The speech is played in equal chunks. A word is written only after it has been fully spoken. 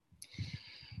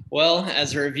Well,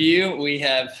 as a review, we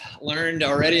have learned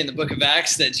already in the book of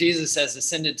Acts that Jesus has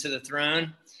ascended to the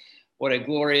throne. What a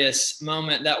glorious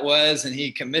moment that was. And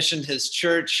he commissioned his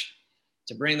church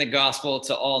to bring the gospel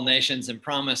to all nations and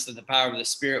promised that the power of the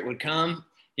Spirit would come.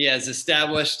 He has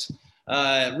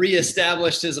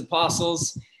reestablished his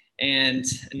apostles, and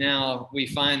now we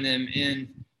find them in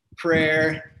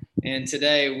prayer. And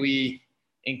today we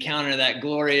encounter that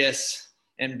glorious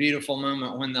and beautiful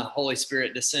moment when the Holy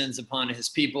Spirit descends upon his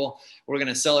people. We're going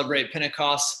to celebrate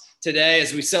Pentecost today,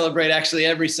 as we celebrate actually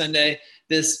every Sunday,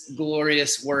 this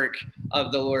glorious work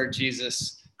of the Lord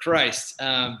Jesus Christ.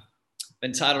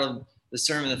 Entitled the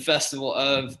sermon, The Festival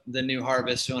of the New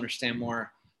Harvest. You'll understand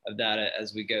more of that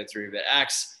as we go through. But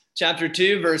Acts chapter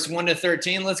 2, verse 1 to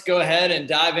 13, let's go ahead and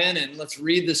dive in and let's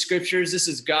read the scriptures. This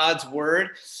is God's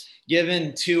word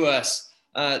given to us.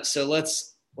 So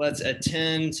let's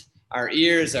attend our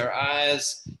ears, our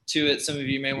eyes to it. Some of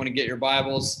you may want to get your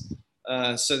Bibles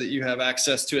so that you have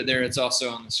access to it there. It's also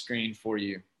on the screen for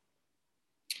you.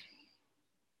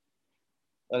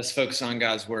 Let us focus on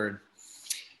God's word.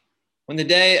 When the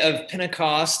day of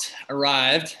Pentecost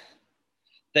arrived,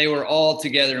 they were all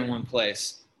together in one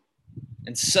place.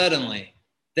 And suddenly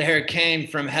there came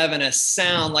from heaven a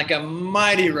sound like a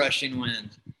mighty rushing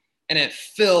wind, and it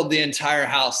filled the entire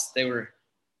house where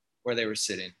they were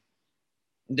sitting.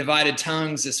 And divided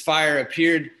tongues as fire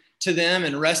appeared to them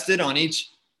and rested on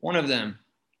each one of them.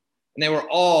 And they were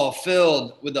all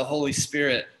filled with the Holy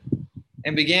Spirit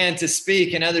and began to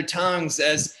speak in other tongues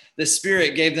as the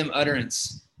Spirit gave them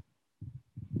utterance.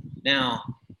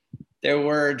 Now, there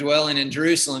were dwelling in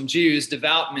Jerusalem Jews,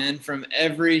 devout men from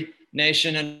every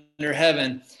nation under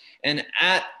heaven. And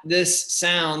at this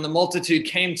sound, the multitude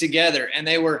came together, and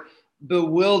they were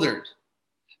bewildered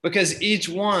because each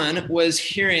one was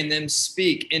hearing them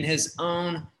speak in his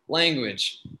own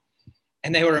language.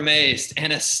 And they were amazed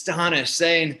and astonished,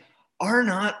 saying, "Are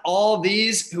not all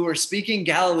these who are speaking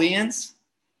Galileans?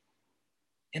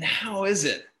 And how is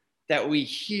it that we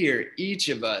hear each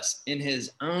of us in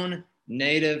his own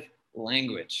native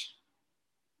language?"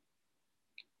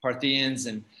 Parthians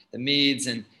and the Medes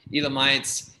and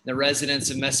Elamites, the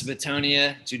residents of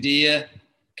Mesopotamia, Judea,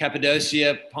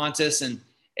 Cappadocia, Pontus and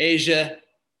Asia,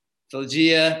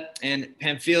 Phrygia and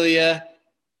Pamphylia,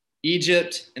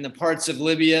 Egypt, and the parts of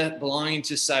Libya belonging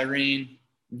to Cyrene,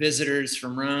 visitors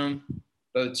from Rome,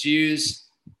 both Jews,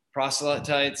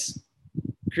 proselytes,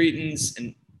 Cretans,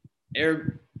 and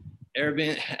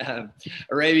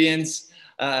Arabians.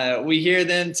 We hear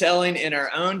them telling in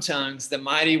our own tongues the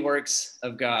mighty works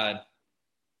of God.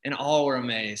 And all were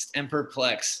amazed and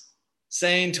perplexed,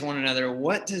 saying to one another,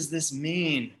 "What does this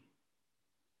mean?"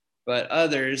 But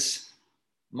others,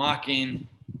 mocking,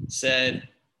 said,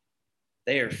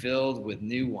 "They are filled with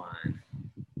new wine."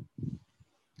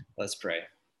 Let's pray.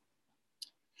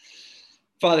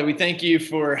 Father, we thank you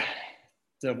for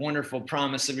the wonderful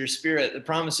promise of your Spirit, the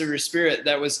promise of your Spirit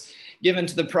that was given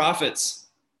to the prophets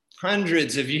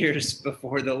hundreds of years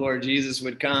before the Lord Jesus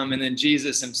would come. And then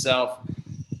Jesus himself,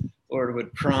 Lord,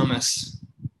 would promise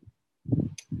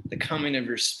the coming of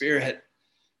your Spirit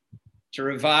to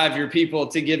revive your people,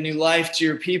 to give new life to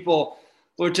your people,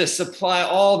 Lord, to supply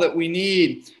all that we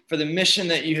need for the mission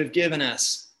that you have given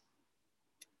us.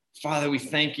 Father, we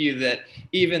thank you that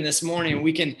even this morning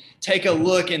we can take a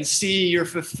look and see your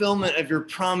fulfillment of your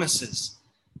promises.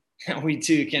 And we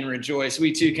too can rejoice.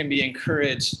 We too can be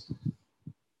encouraged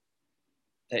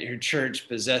that your church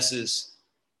possesses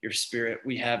your Spirit.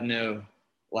 We have no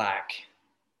lack.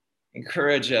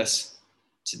 Encourage us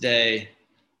today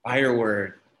by your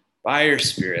word, by your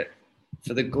Spirit,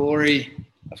 for the glory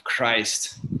of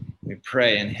Christ. We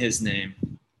pray in his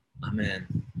name. Amen.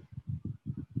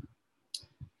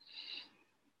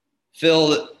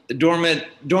 Phil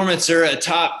Dormitzer, a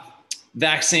top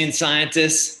vaccine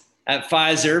scientist at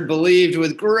Pfizer, believed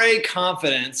with great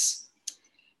confidence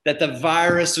that the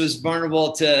virus was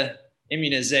vulnerable to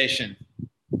immunization,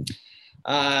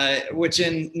 which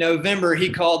in November he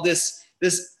called this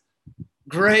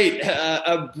great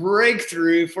a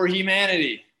breakthrough for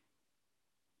humanity.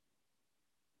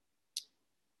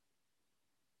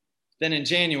 Then in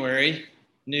January,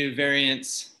 new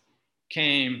variants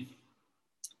came.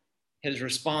 His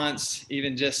response,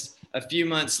 even just a few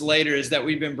months later, is that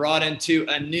we've been brought into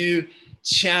a new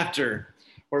chapter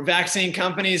where vaccine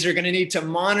companies are going to need to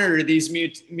monitor these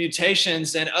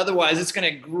mutations, and otherwise it's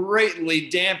going to greatly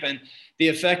dampen the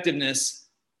effectiveness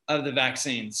of the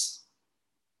vaccines.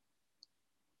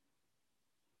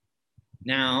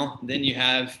 Now, then you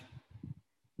have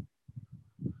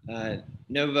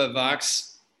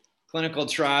Novavax clinical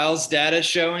trials data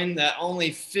showing that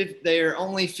they are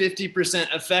only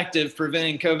 50% effective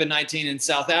preventing COVID-19 in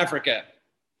South Africa.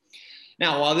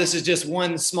 Now, while this is just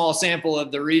one small sample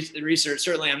of the research,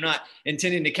 certainly I'm not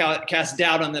intending to cast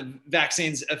doubt on the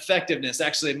vaccine's effectiveness.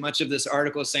 Actually, much of this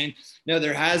article is saying, no,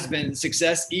 there has been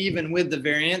success even with the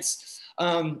variants.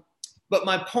 But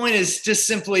my point is just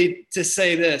simply to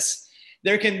say this.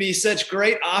 There can be such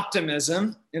great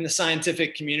optimism in the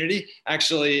scientific community,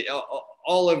 actually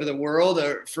all over the world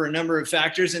for a number of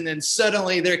factors. And then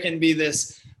suddenly there can be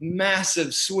this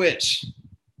massive switch.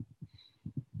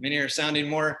 Many are sounding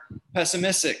more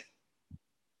pessimistic.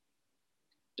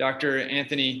 Dr.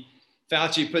 Anthony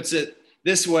Fauci puts it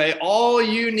this way: all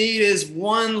you need is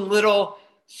one little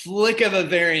flick of a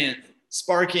variant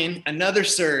sparking another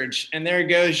surge, and there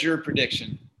goes your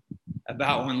prediction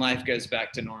about when life goes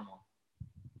back to normal.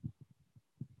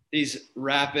 These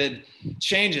rapid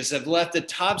changes have left the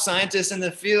top scientists in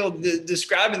the field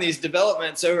describing these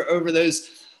developments over those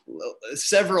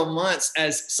several months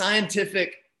as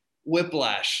scientific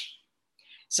whiplash.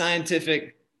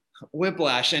 Scientific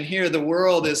whiplash. And here the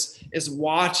world is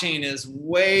watching, is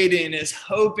waiting, is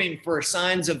hoping for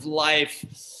signs of life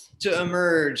to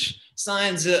emerge,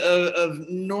 signs of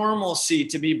normalcy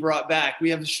to be brought back. We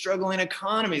have struggling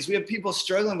economies. We have people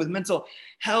struggling with mental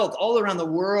health all around the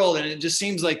world, and it just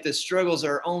seems like the struggles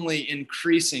are only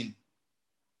increasing.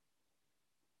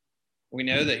 We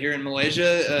know that here in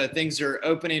Malaysia, things are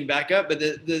opening back up, but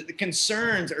the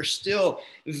concerns are still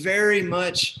very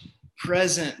much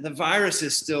present. The virus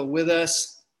is still with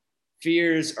us.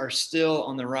 Fears are still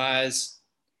on the rise,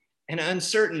 and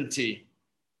uncertainty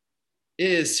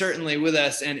is certainly with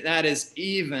us, and that is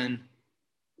even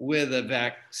with a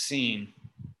vaccine.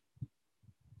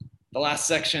 The last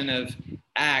section of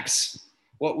Acts,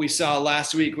 what we saw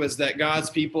last week was that God's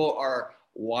people are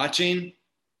watching,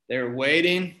 they're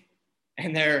waiting,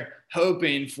 and they're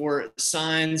hoping for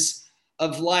signs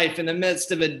of life in the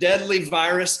midst of a deadly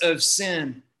virus of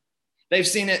sin. They've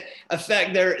seen it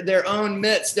affect their own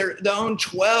midst, their own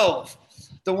 12,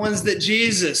 the ones that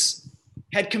Jesus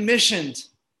had commissioned.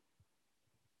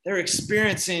 They're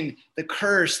experiencing the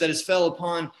curse that has fell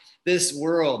upon this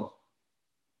world.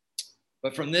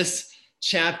 But from this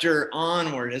chapter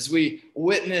onward, as we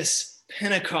witness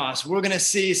Pentecost, we're going to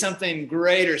see something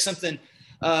greater, something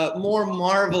more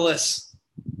marvelous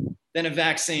than a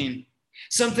vaccine,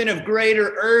 something of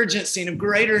greater urgency and of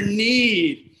greater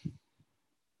need.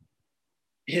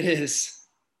 It is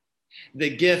the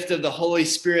gift of the Holy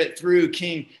Spirit through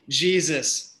King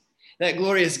Jesus, that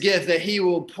glorious gift that he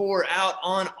will pour out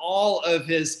on all of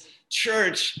his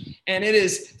church. And it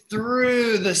is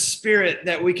through the Spirit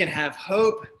that we can have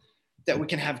hope, that we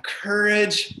can have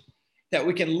courage, that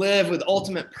we can live with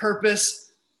ultimate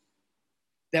purpose,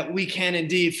 that we can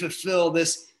indeed fulfill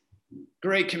this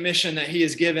great commission that he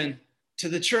has given to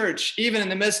the church, even in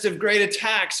the midst of great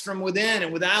attacks from within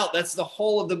and without. That's the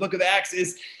whole of the book of Acts.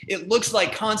 It looks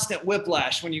like constant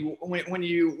whiplash when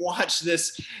you watch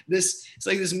this. It's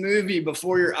like this movie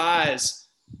before your eyes.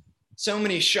 So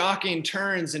many shocking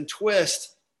turns and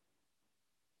twists.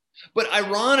 But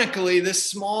ironically, this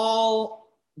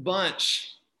small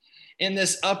bunch in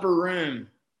this upper room,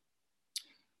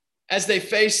 as they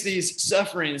face these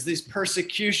sufferings, these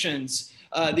persecutions,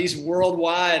 these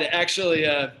worldwide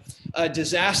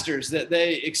disasters that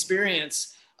they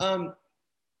experience,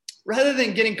 rather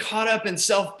than getting caught up in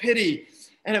self-pity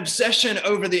and obsession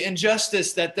over the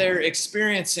injustice that they're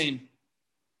experiencing,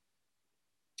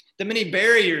 the many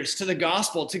barriers to the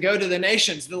gospel, to go to the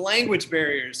nations, the language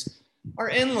barriers are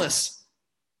endless.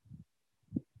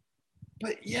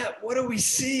 But yet, what do we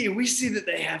see? We see that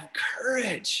they have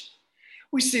courage.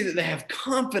 We see that they have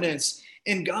confidence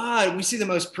in God. We see the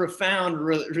most profound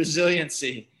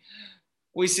resiliency.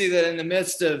 We see that in the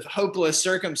midst of hopeless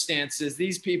circumstances,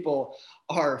 these people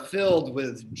are filled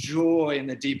with joy in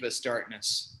the deepest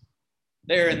darkness.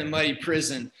 They're in the muddy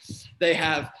prison. They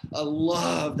have a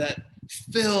love that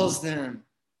fills them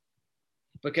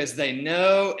because they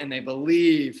know and they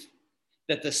believe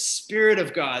that the Spirit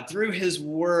of God, through his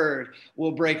word,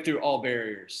 will break through all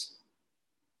barriers.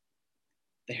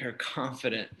 They are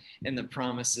confident in the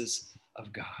promises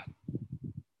of God.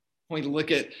 When we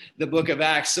look at the book of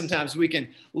Acts, sometimes we can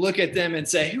look at them and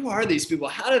say, who are these people?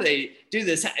 How do they do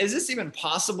this? Is this even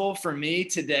possible for me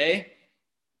today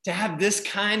to have this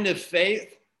kind of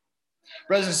faith?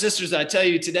 Brothers and sisters, I tell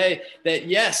you today that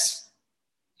yes,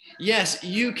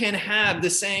 you can have the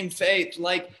same faith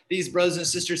like these brothers and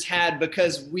sisters had,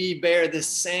 because we bear the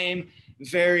same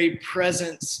very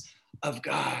presence of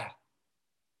God.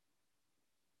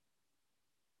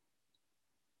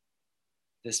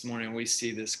 this morning we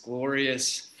see this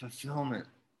glorious fulfillment.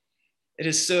 It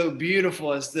is so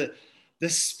beautiful as the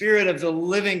Spirit of the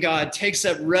living God takes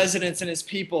up residence in his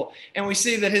people. And we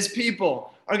see that his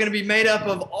people are going to be made up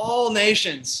of all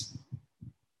nations.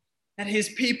 That his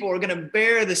people are going to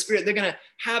bear the Spirit. They're going to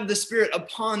have the Spirit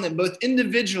upon them, both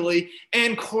individually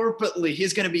and corporately.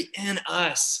 He's going to be in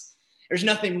us. There's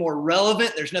nothing more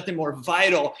relevant. There's nothing more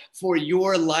vital for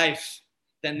your life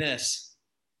than this.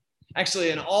 Actually,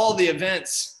 in all the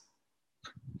events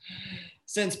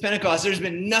since Pentecost, there's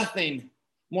been nothing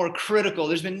more critical.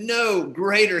 There's been no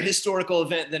greater historical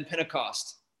event than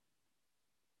Pentecost.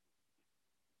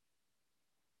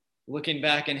 Looking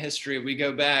back in history, we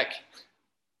go back,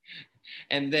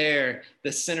 and there,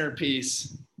 the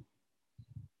centerpiece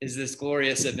is this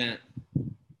glorious event,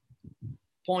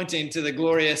 pointing to the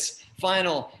glorious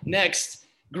final, next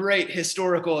great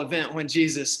historical event when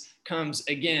Jesus comes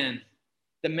again.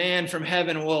 The man from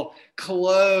heaven will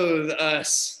clothe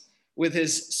us with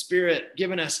his Spirit,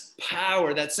 giving us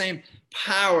power, that same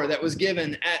power that was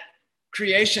given at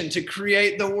creation to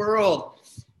create the world.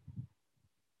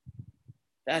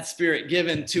 That Spirit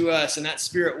given to us, and that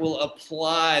Spirit will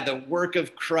apply the work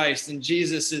of Christ and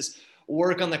Jesus's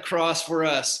work on the cross for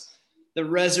us. The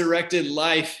resurrected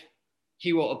life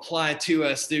he will apply to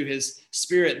us through his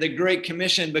Spirit. The Great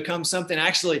Commission becomes something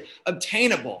actually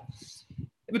obtainable.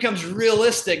 It becomes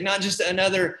realistic, not just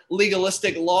another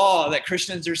legalistic law that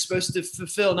Christians are supposed to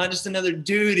fulfill, not just another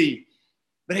duty,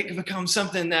 but it can become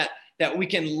something that we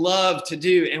can love to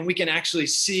do, and we can actually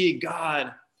see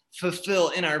God fulfill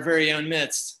in our very own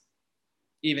midst,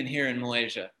 even here in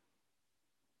Malaysia.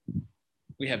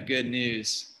 We have good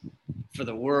news for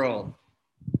the world.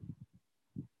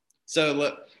 So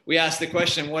look, we ask the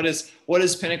question, what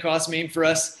does Pentecost mean for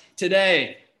us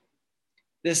today?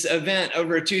 This event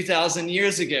over 2,000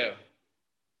 years ago.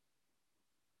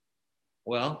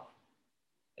 Well,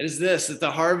 it is this, that the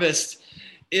harvest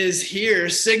is here,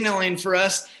 signaling for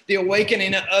us the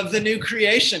awakening of the new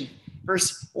creation.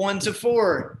 Verse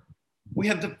 1-4, we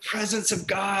have the presence of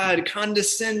God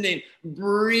condescending,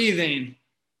 breathing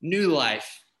new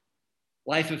life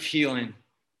of healing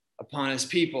upon his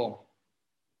people.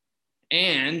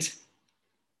 And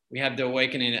we have the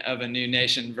awakening of a new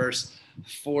nation. Verse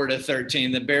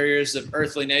 4-13, the barriers of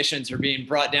earthly nations are being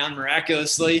brought down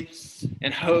miraculously,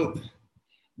 and hope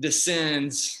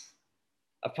descends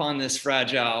upon this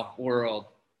fragile world.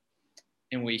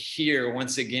 And we hear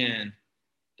once again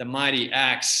the mighty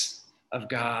acts of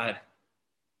God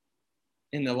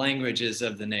in the languages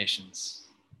of the nations.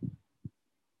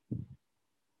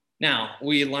 Now,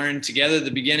 we learned together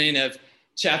the beginning of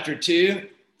chapter 2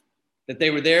 that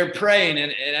they were there praying,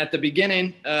 and at the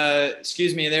beginning, there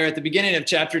at the beginning of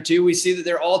chapter 2, we see that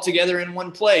they're all together in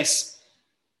one place.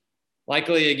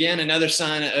 Likely, again, another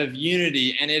sign of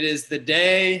unity, and it is the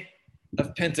day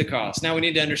of Pentecost. Now we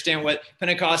need to understand what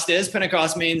Pentecost is.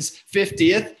 Pentecost means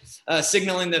 50th,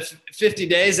 signaling the 50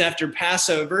 days after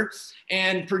Passover.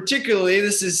 And particularly,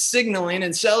 this is signaling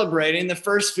and celebrating the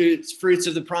first fruits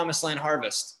of the Promised Land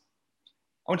harvest.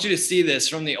 I want you to see this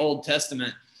from the Old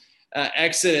Testament.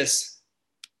 Exodus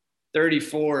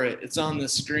 34, it's on the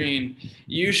screen.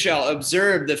 You shall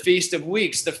observe the Feast of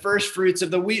Weeks, the first fruits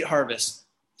of the wheat harvest,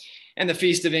 and the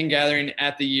Feast of Ingathering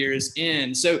at the year's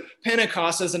end. So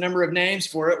Pentecost has a number of names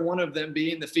for it, one of them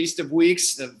being the Feast of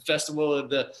Weeks, the festival of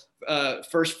the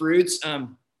first fruits.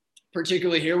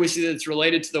 Particularly here, we see that it's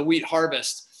related to the wheat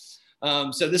harvest.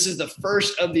 So this is the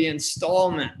first of the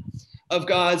installment of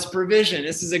God's provision.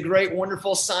 This is a great,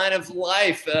 wonderful sign of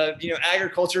life.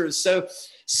 Agriculture is so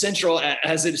central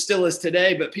as it still is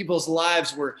today, but people's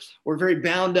lives were very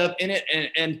bound up in it.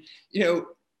 And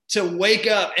to wake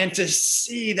up and to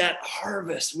see that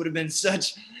harvest would have been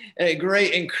such a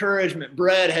great encouragement.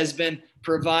 Bread has been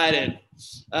provided.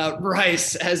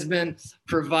 Rice has been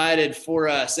provided for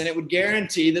us, and it would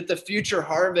guarantee that the future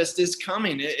harvest is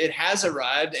coming. It has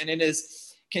arrived, and it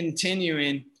is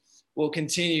will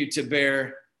continue to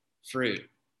bear fruit.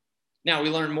 Now, we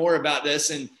learn more about this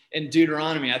in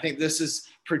Deuteronomy. I think this is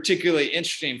particularly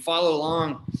interesting. Follow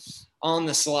along on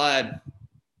the slide.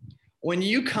 When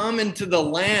you come into the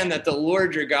land that the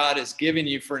Lord your God is giving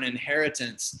you for an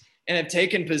inheritance and have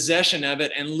taken possession of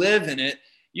it and live in it,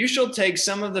 you shall take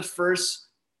some of the first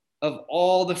of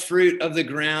all the fruit of the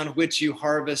ground which you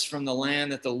harvest from the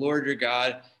land that the Lord your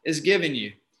God is giving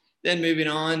you. Then moving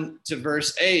on to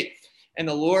verse 8, and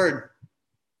the Lord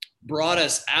brought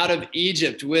us out of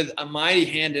Egypt with a mighty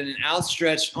hand and an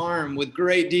outstretched arm, with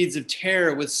great deeds of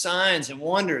terror, with signs and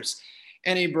wonders.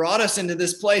 And he brought us into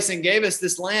this place and gave us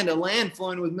this land, a land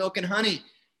flowing with milk and honey.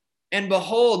 And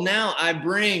behold, now I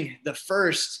bring the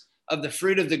first of the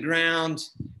fruit of the ground,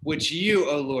 which you,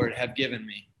 O Lord, have given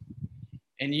me.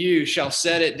 And you shall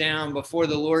set it down before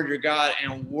the Lord your God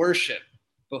and worship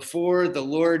before the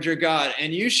Lord your God.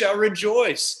 And you shall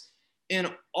rejoice in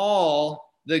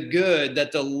all the good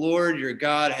that the Lord your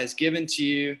God has given to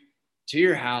you, to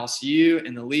your house, you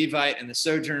and the Levite and the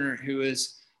sojourner who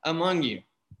is among you.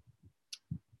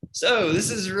 So this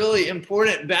is really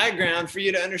important background for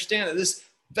you to understand that this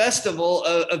festival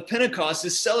of Pentecost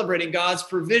is celebrating God's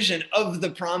provision of the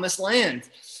promised land.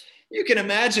 You can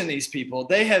imagine these people.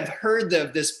 They have heard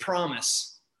of this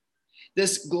promise,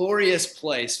 this glorious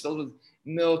place filled with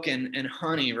milk and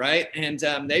honey, right? And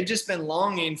they've just been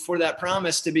longing for that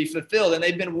promise to be fulfilled. And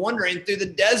they've been wandering through the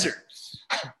desert.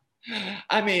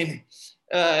 I mean,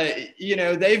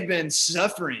 they've been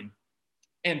suffering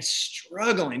and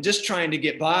struggling, just trying to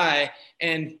get by.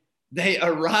 And they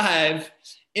arrive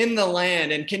in the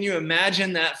land. And can you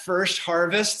imagine that first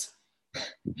harvest?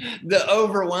 The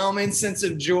overwhelming sense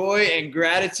of joy and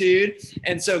gratitude.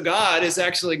 And so God is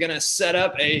actually going to set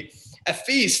up a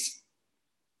feast.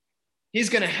 He's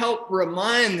going to help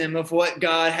remind them of what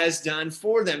God has done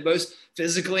for them, both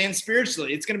physically and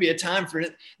spiritually. It's going to be a time for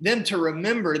them to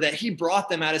remember that he brought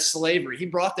them out of slavery. He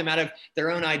brought them out of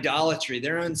their own idolatry,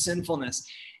 their own sinfulness.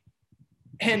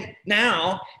 And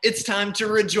now it's time to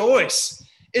rejoice.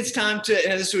 It's time to,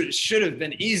 and this should have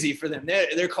been easy for them.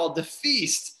 They're called to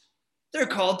feast. They're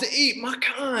called to eat.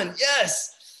 Makan,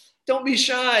 yes. Don't be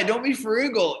shy. Don't be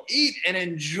frugal. Eat and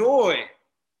enjoy.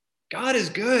 God is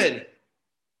good.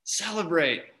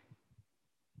 Celebrate.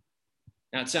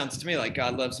 Now, it sounds to me like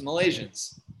God loves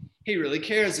Malaysians. He really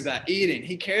cares about eating.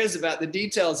 He cares about the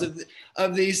details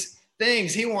of these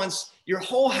things. He wants your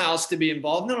whole house to be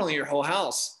involved, not only your whole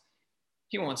house.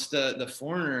 He wants the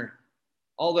foreigner,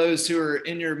 all those who are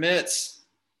in your midst,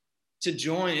 to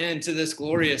join into this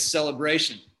glorious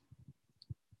celebration.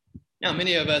 Now,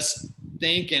 many of us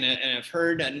think and have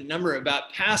heard a number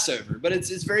about Passover, but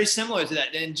it's very similar to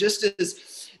that. And just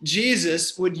as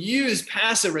Jesus would use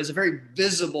Passover as a very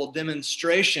visible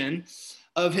demonstration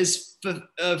of his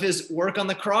work on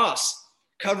the cross,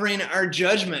 covering our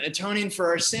judgment, atoning for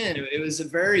our sin. It was a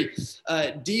very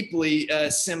deeply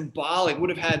symbolic,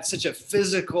 would have had such a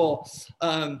physical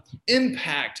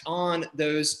impact on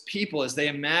those people as they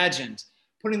imagined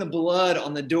putting the blood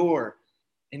on the door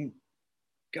and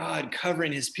God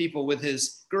covering his people with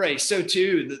his grace. So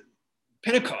too, the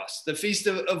Pentecost, the Feast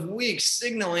of Weeks,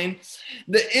 signaling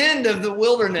the end of the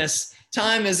wilderness.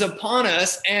 Time is upon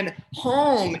us and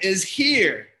home is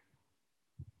here.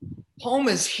 Home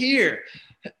is here.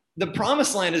 The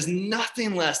promised land is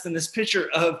nothing less than this picture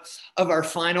of our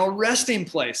final resting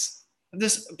place,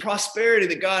 this prosperity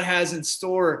that God has in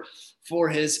store for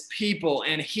his people.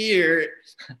 And here,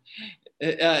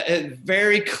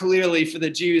 very clearly for the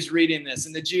Jews reading this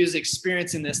and the Jews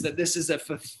experiencing this, that this is a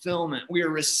fulfillment. We are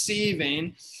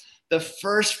receiving the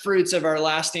first fruits of our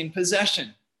lasting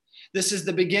possession. This is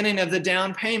the beginning of the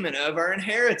down payment of our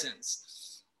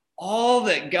inheritance. All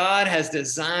that God has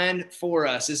designed for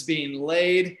us is being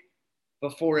laid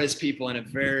before his people in a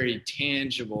very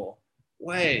tangible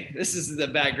way. This is the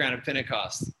background of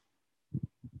Pentecost.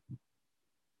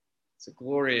 It's a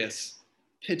glorious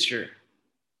picture.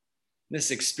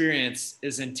 This experience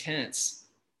is intense.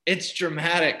 It's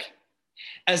dramatic.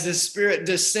 As the Spirit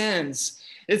descends,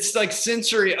 it's like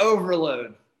sensory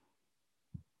overload.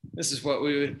 This is what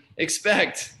we would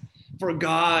expect for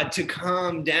God to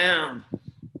come down.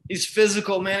 These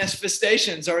physical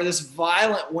manifestations are this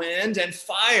violent wind and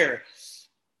fire.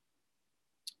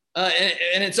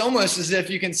 And it's almost as if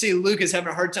you can see Luke is having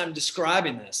a hard time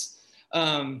describing this.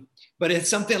 But it's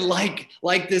something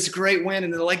like this great wind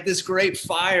and like this great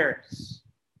fire.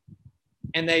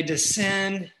 And they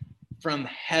descend from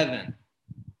heaven.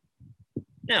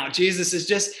 Now, Jesus has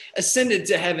just ascended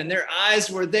to heaven. Their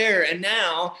eyes were there. And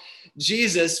now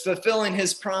Jesus, fulfilling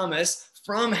his promise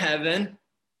from heaven,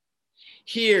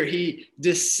 here he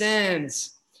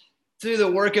descends through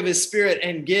the work of his Spirit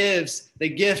and gives the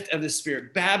gift of the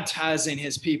Spirit, baptizing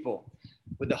his people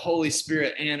with the Holy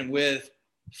Spirit and with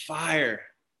fire.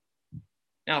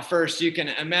 Now, first, you can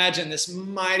imagine this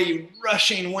mighty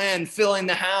rushing wind filling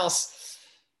the house.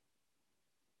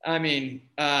 I mean,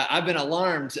 I've been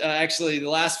alarmed. Actually, the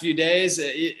last few days,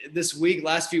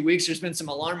 last few weeks, there's been some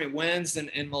alarming winds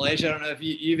in Malaysia. I don't know if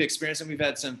you've experienced them. We've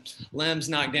had some limbs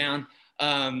knocked down.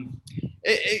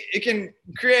 It can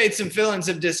create some feelings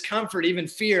of discomfort, even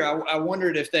fear. I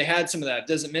wondered if they had some of that. It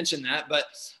doesn't mention that, but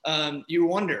you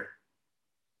wonder.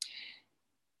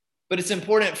 But it's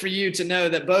important for you to know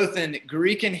that both in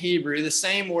Greek and Hebrew, the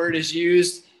same word is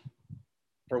used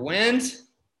for wind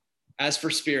as for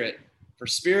spirit. For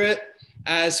spirit,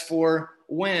 as for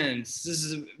winds. This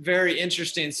is very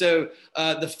interesting. So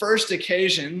the first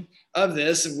occasion of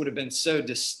this, it would have been so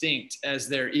distinct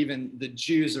as even the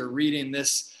Jews are reading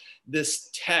this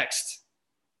text.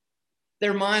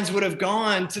 Their minds would have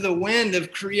gone to the wind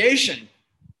of creation.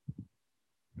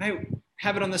 I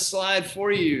have it on the slide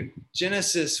for you.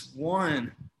 Genesis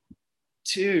 1,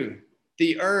 2.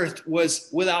 The earth was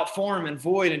without form and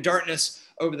void, and darkness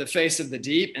over the face of the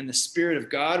deep, and the Spirit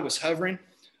of God was hovering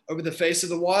over the face of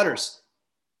the waters.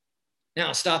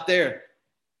 Now, stop there.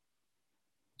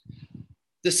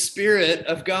 The Spirit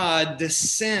of God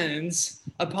descends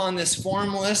upon this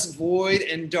formless, void,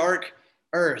 and dark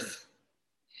earth.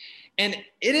 And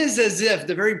it is as if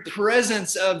the very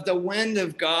presence of the wind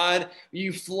of God,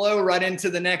 you flow right into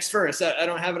the next verse. I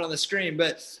don't have it on the screen,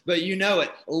 but you know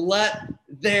it. Let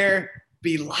there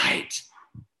be light.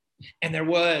 And there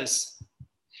was.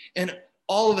 And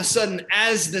all of a sudden,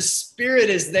 as the Spirit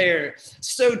is there,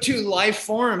 so too life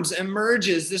forms,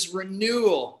 emerges, this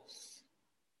renewal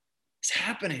is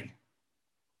happening.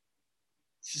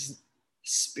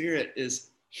 Spirit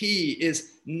He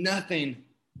is nothing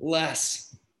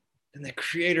less than the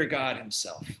Creator God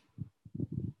himself.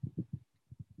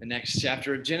 The next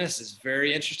chapter of Genesis,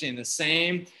 very interesting. The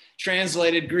same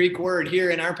translated Greek word here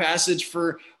in our passage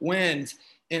for wind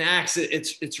in Acts,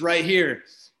 it's right here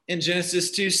in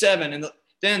Genesis 2:7. And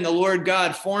then the Lord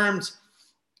God formed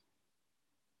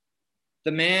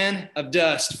the man of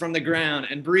dust from the ground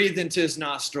and breathed into his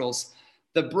nostrils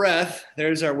the breath,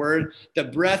 there's our word, the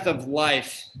breath of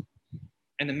life.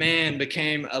 And the man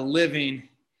became a living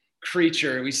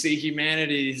creature. We see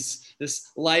humanity's this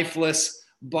lifeless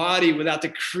body without the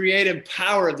creative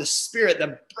power of the Spirit,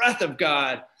 the breath of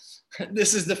God.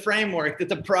 This is the framework that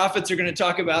the prophets are going to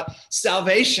talk about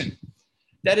salvation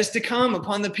that is to come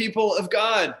upon the people of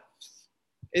God.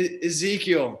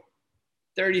 Ezekiel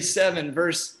 37,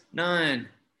 verse 9.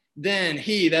 Then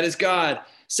he, that is God,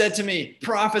 said to me,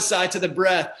 prophesy to the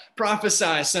breath,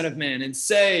 prophesy, Son of Man, and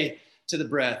say to the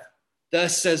breath,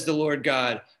 thus says the Lord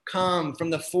God, come from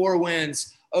the four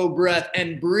winds, O breath,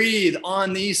 and breathe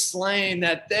on these slain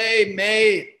that they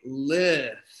may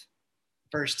live.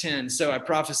 Verse 10, so I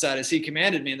prophesied as he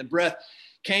commanded me, and the breath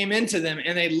came into them,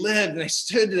 and they lived, and they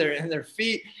stood there in their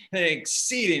feet, an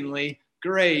exceedingly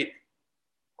great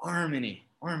army.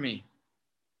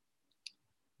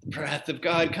 The breath of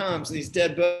God comes, and these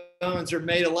dead bones are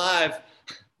made alive.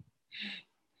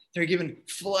 They're given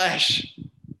flesh.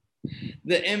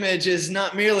 The image is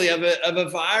not merely of a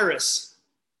virus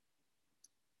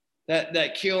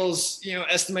that kills,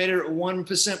 estimated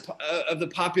 1% of the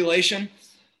population.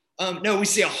 No, we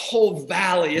see a whole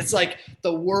valley. It's like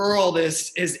the world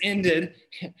is ended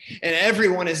and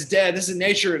everyone is dead. This is the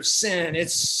nature of sin.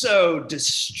 It's so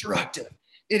destructive.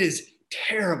 It is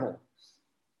terrible.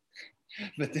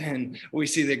 But then we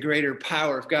see the greater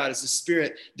power of God as the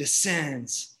Spirit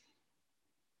descends.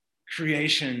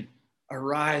 Creation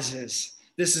arises.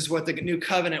 This is what the new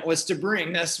covenant was to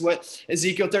bring. That's what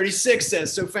Ezekiel 36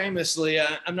 says so famously.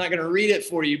 I'm not going to read it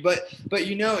for you, but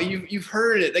you've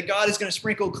heard it, that God is going to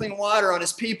sprinkle clean water on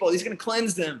his people. He's going to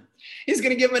cleanse them. He's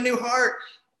going to give them a new heart,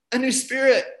 a new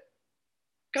spirit.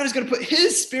 God is going to put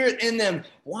his Spirit in them.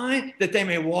 Why? That they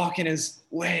may walk in his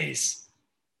ways.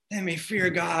 They may fear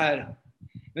God.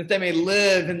 That they may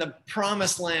live in the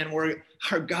promised land where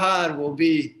our God will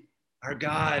be our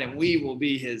God and we will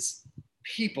be his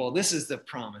people. This is the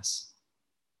promise.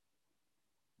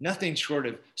 Nothing short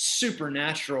of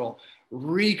supernatural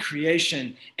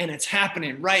recreation. And it's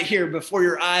happening right here before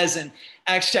your eyes in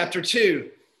Acts chapter 2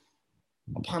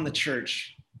 upon the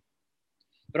church.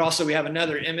 But also we have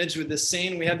another image with this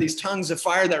scene. We have these tongues of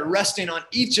fire that are resting on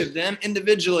each of them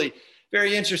individually.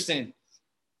 Very interesting.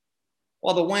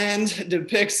 While the wind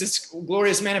depicts this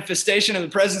glorious manifestation of the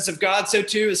presence of God, so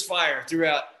too is fire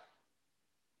throughout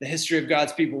the history of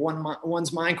God's people.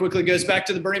 One's mind quickly goes back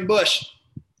to the burning bush.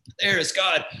 There as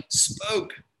God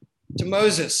spoke to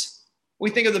Moses. We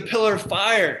think of the pillar of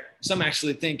fire. Some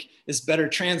actually think it's better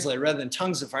translated rather than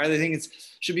tongues of fire. They think it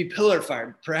should be pillar of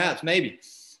fire, perhaps, maybe.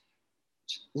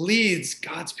 Leads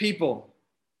God's people.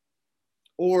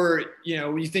 Or,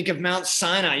 you think of Mount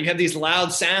Sinai, you have these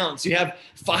loud sounds. You have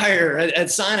fire at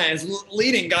Sinai is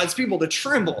leading God's people to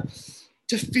tremble,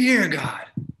 to fear God.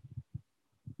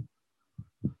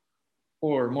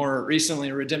 Or more recently,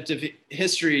 in redemptive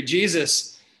history,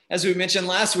 Jesus, as we mentioned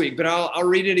last week, but I'll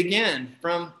read it again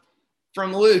from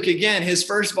Luke, again, his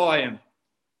first volume.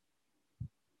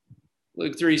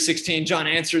 Luke 3:16, John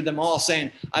answered them all,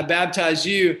 saying, I baptize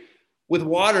you with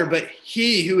water, but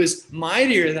he who is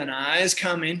mightier than I is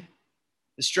coming,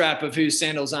 the strap of whose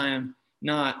sandals I am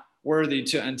not worthy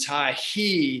to untie.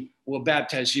 He will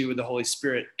baptize you with the Holy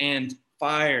Spirit and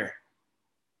fire.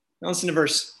 Now listen to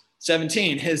verse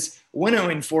 17. His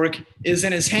winnowing fork is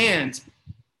in his hand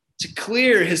to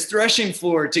clear his threshing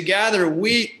floor, to gather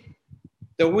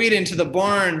the wheat into the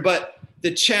barn, but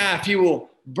the chaff he will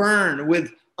burn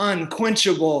with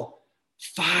unquenchable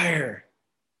fire.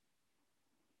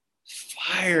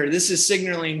 Fire. This is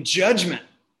signaling judgment.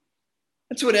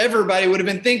 That's what everybody would have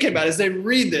been thinking about as they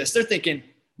read this. They're thinking,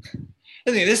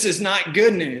 this is not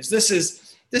good news. This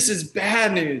is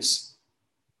bad news.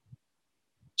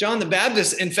 John the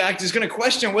Baptist, in fact, is going to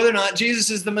question whether or not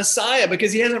Jesus is the Messiah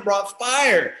because he hasn't brought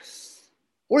fire.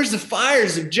 Where's the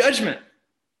fires of judgment?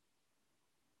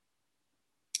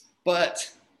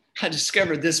 But I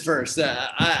discovered this verse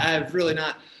that I've really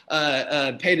not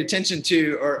paid attention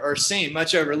to or seen,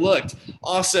 much overlooked.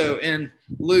 Also in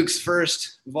Luke's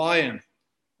first volume,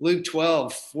 Luke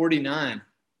 12:49.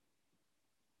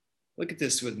 Look at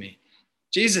this with me.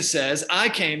 Jesus says, I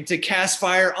came to cast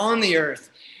fire on the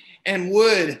earth, and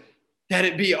would that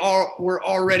it were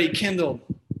already kindled.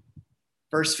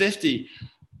 Verse 50,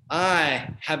 I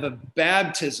have a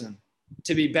baptism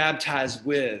to be baptized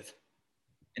with,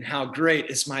 and how great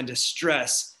is my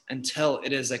distress until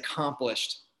it is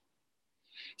accomplished.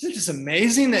 Isn't this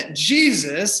amazing that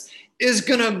Jesus is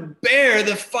going to bear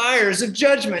the fires of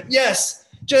judgment? Yes,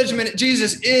 judgment.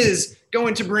 Jesus is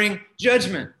going to bring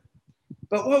judgment.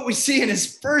 But what we see in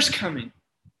his first coming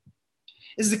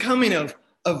is the coming of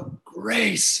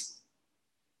grace.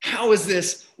 How is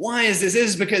this? Why is this? It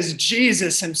is because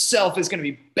Jesus himself is going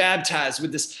to be baptized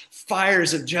with this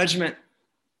fires of judgment.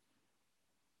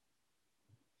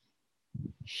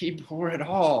 He bore it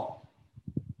all.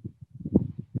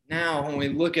 Now, when we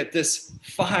look at this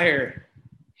fire,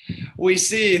 we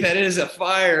see that it is a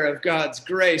fire of God's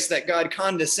grace, that God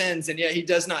condescends, and yet he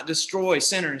does not destroy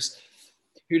sinners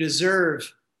who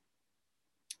deserve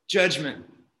judgment.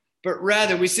 But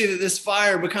rather, we see that this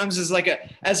fire becomes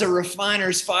as a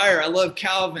refiner's fire. I love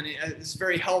Calvin. It's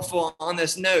very helpful on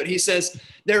this note. He says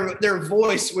their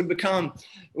voice would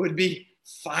be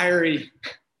fiery,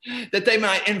 that they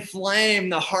might inflame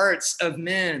the hearts of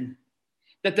men,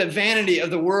 that the vanity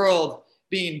of the world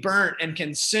being burnt and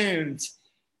consumed,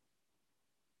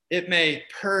 it may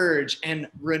purge and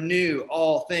renew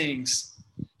all things.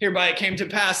 Hereby it came to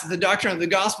pass that the doctrine of the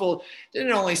gospel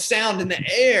didn't only sound in the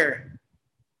air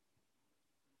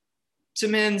to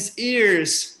men's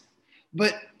ears,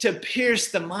 but to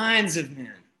pierce the minds of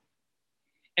men,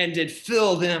 and did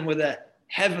fill them with a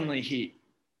heavenly heat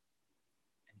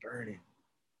and burning.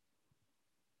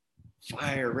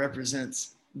 Fire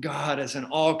represents God as an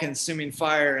all-consuming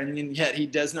fire, and yet he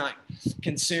does not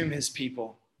consume his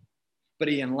people, but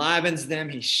he enlivens them,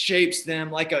 he shapes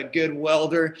them like a good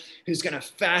welder who's going to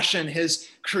fashion his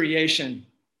creation.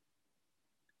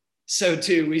 So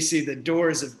too, we see the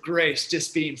doors of grace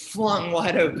just being flung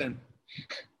wide open.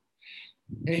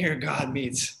 And here God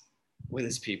meets with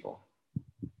his people.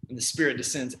 And the Spirit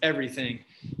descends, everything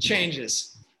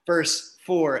changes. Verse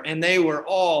 4, and they were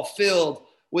all filled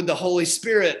with the Holy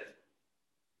Spirit.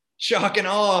 Shock and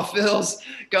awe fills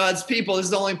God's people. This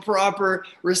is the only proper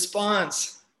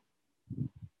response.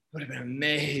 Would have been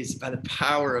amazed by the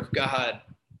power of God.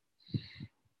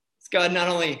 God not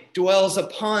only dwells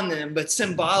upon them, but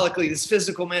symbolically, this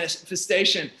physical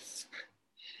manifestation,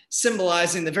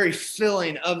 symbolizing the very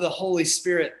filling of the Holy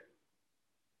Spirit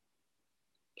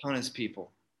upon his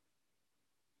people.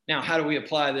 Now, how do we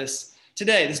apply this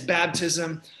today, this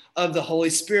baptism of the Holy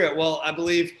Spirit? Well, I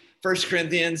believe 1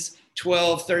 Corinthians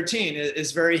 12:13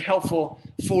 is very helpful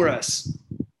for us.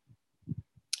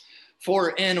 For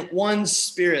in one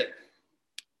Spirit,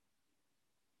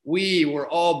 we were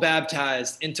all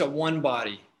baptized into one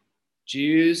body,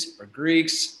 Jews or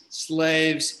Greeks,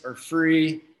 slaves or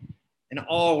free, and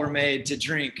all were made to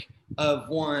drink of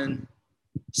one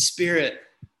Spirit.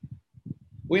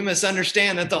 We must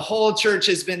understand that the whole church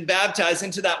has been baptized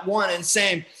into that one and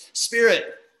same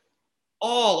Spirit,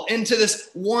 all into this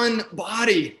one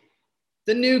body.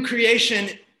 The new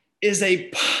creation is a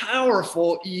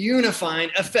powerful unifying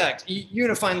effect,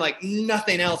 unifying like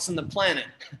nothing else on the planet.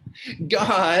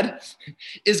 God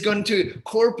is going to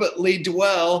corporately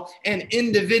dwell and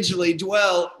individually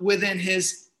dwell within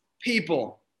his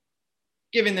people,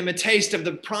 giving them a taste of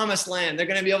the promised land. They're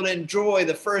going to be able to enjoy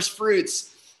the first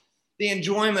fruits, the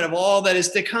enjoyment of all that is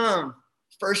to come,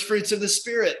 first fruits of the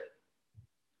Spirit.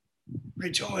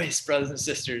 Rejoice, brothers and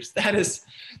sisters. That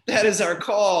is our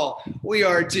call. We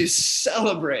are to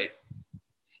celebrate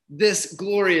this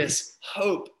glorious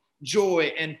hope,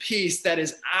 joy, and peace that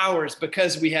is ours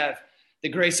because we have the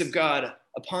grace of God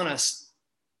upon us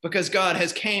because God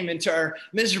has came into our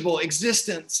miserable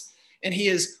existence and he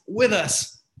is with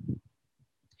us.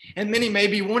 And many may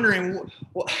be wondering,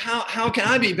 well, how can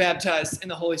I be baptized in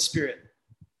the Holy Spirit?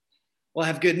 Well, I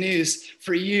have good news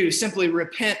for you. Simply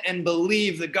repent and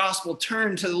believe the gospel.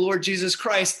 Turn to the Lord Jesus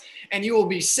Christ, and you will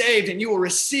be saved, and you will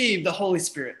receive the Holy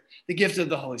Spirit, the gift of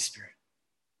the Holy Spirit.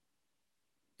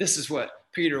 This is what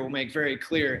Peter will make very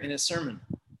clear in his sermon,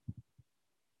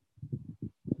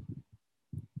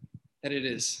 that it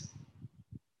is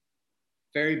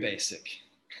very basic.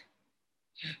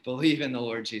 Believe in the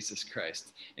Lord Jesus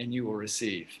Christ, and you will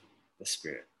receive the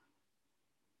Spirit.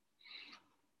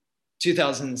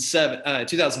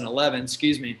 2011,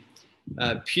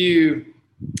 Pew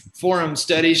Forum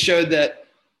study showed that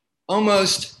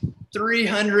almost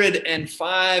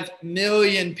 305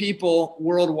 million people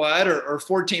worldwide, or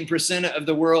 14% of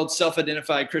the world's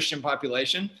self-identified Christian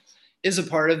population, is a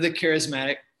part of the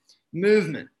charismatic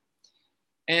movement.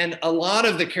 And a lot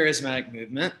of the charismatic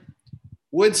movement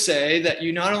would say that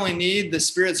you not only need the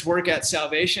Spirit's work at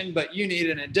salvation, but you need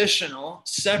an additional,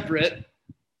 separate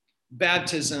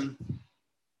baptism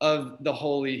of the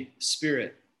Holy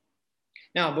Spirit.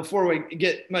 Now, before we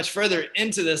get much further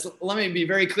into this, let me be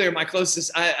very clear.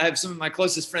 I have some of my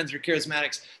closest friends are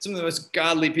charismatics. Some of the most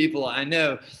godly people I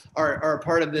know are a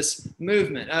part of this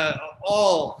movement.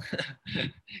 All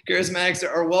charismatics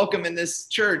are welcome in this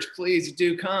church. Please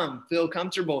do come. Feel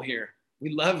comfortable here. We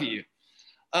love you.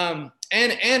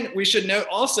 And we should note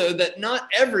also that not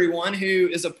everyone who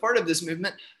is a part of this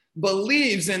movement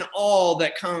believes in all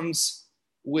that comes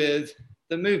with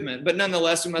the movement. But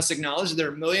nonetheless, we must acknowledge there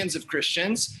are millions of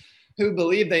Christians who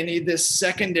believe they need this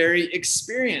secondary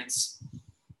experience.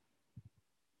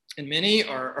 And many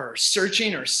are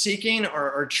searching or seeking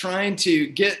or are trying to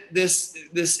get this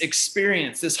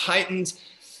experience, this heightened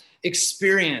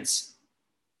experience.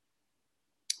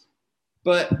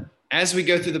 But as we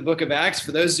go through the book of Acts,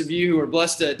 for those of you who are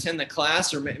blessed to attend the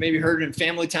class or maybe heard in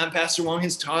family time, Pastor Wong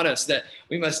has taught us that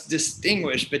we must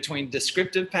distinguish between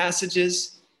descriptive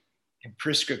passages and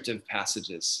prescriptive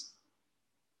passages.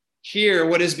 Here,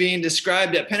 what is being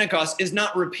described at Pentecost is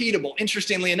not repeatable.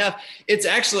 Interestingly enough, it's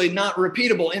actually not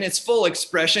repeatable in its full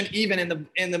expression, even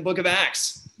in the book of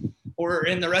Acts or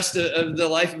in the rest of the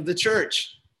life of the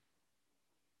church.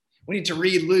 We need to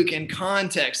read Luke in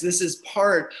context. This is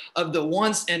part of the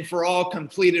once and for all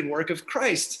completed work of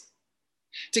Christ,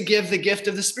 to give the gift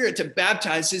of the Spirit, to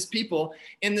baptize his people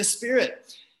in the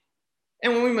Spirit.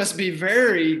 And we must be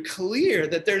very clear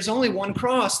that there's only one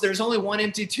cross, there's only one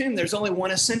empty tomb, there's only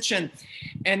one ascension,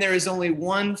 and there is only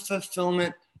one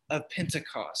fulfillment of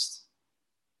Pentecost.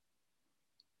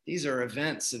 These are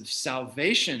events of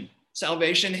salvation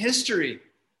history.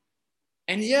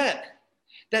 And yet,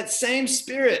 that same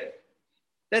Spirit,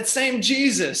 that same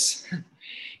Jesus,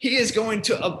 he is going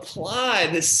to apply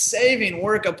this saving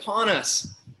work upon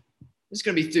us. It's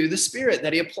going to be through the Spirit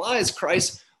that he applies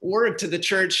Christ's word to the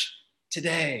church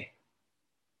today.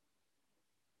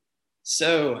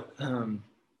 So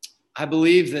I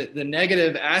believe that the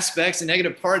negative aspects, the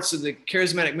negative parts of the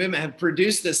charismatic movement have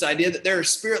produced this idea that there are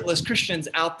spiritless Christians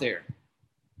out there.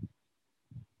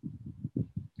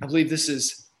 I believe this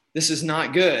is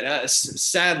not good.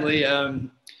 Sadly,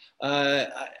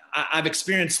 I've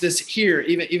experienced this here,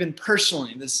 even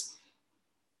personally, this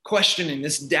questioning,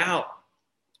 this doubt,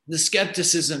 the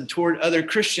skepticism toward other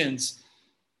Christians.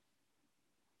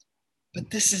 But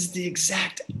this is the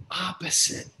exact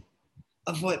opposite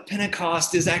of what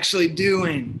Pentecost is actually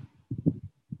doing.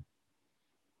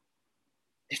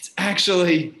 It's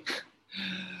actually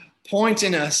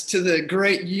pointing us to the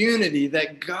great unity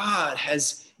that God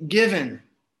has given.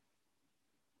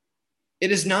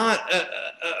 It is not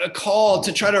a call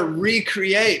to try to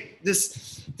recreate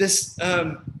this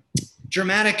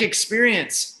dramatic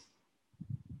experience.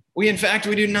 We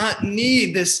do not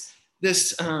need this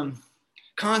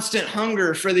constant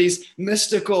hunger for these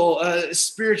mystical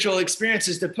spiritual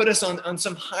experiences to put us on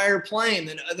some higher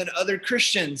plane than other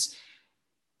Christians.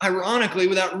 Ironically,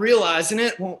 without realizing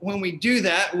it, when we do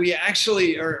that, we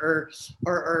actually are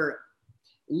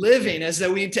living as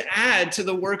though we need to add to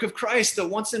the work of Christ, the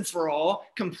once and for all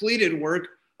completed work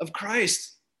of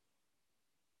Christ.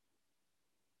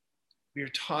 We are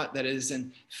taught that it is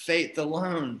in faith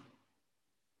alone.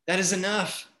 That is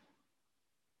enough.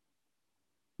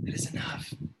 It is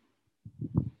enough.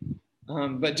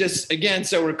 But just again,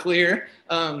 so we're clear,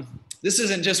 this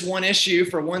isn't just one issue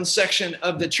for one section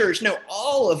of the church. No,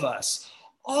 all of us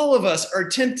All of us are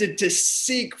tempted to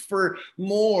seek for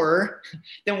more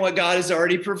than what God has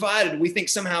already provided. We think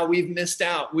somehow we've missed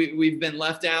out. We've been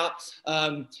left out.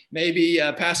 Maybe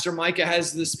Pastor Micah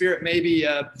has the Spirit. Maybe,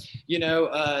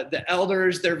 the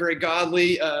elders, they're very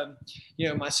godly.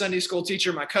 My Sunday school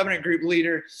teacher, my covenant group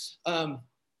leader.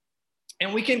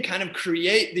 And we can kind of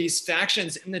create these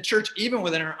factions in the church, even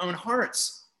within our own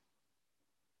hearts.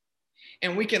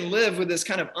 And we can live with this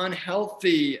kind of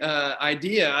unhealthy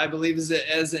idea, I believe,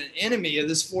 as an enemy of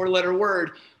this 4-letter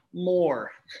word,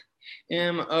 more.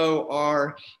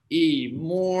 M-O-R-E,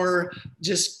 more,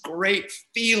 just great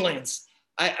feelings.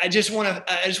 I just want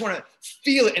to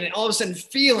feel it. And all of a sudden,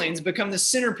 feelings become the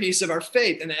centerpiece of our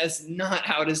faith. And that's not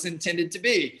how it is intended to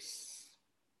be.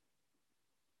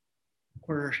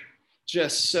 We're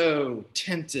just so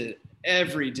tempted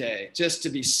every day just to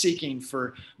be seeking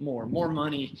for more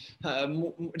money,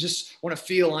 just want to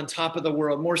feel on top of the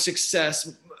world, more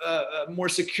success, more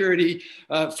security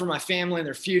for my family and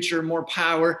their future, more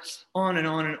power, on and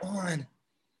on and on.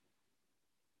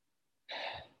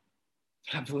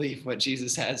 I believe what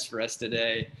Jesus has for us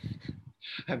today.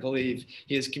 I believe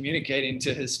he is communicating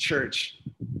to his church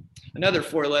another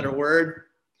 4-letter word,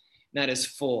 and that is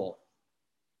full.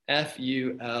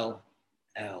 F-U-L.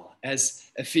 As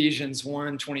Ephesians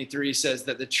 1:23 says,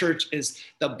 that the church is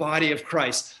the body of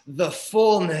Christ, the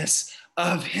fullness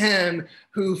of him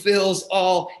who fills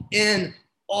all in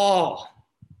all.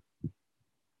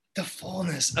 The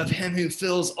fullness of him who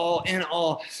fills all in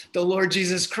all. The Lord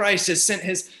Jesus Christ has sent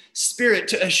his Spirit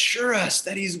to assure us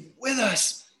that he's with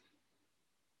us,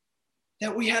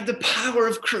 that we have the power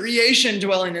of creation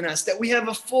dwelling in us, that we have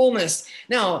a fullness.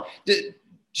 Now,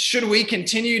 should we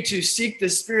continue to seek the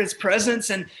Spirit's presence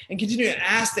and continue to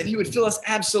ask that he would fill us?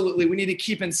 Absolutely. We need to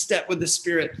keep in step with the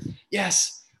Spirit.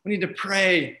 Yes, we need to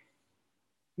pray.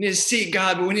 We need to seek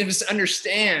God, but we need to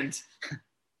understand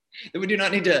that we do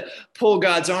not need to pull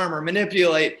God's arm or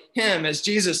manipulate him as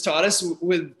Jesus taught us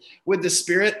with the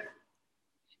Spirit.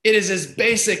 It is as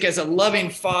basic as a loving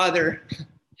father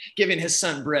giving his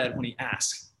son bread when he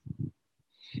asks.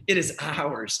 It is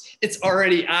ours. It's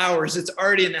already ours. It's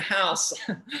already in the house.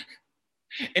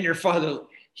 And your Father,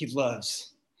 he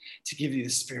loves to give you the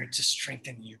Spirit to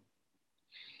strengthen you,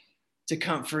 to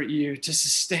comfort you, to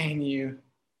sustain you.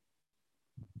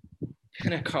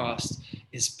 Pentecost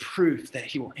is proof that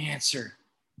he will answer.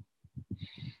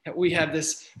 That we have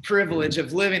this privilege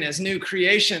of living as new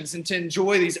creations and to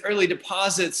enjoy these early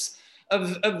deposits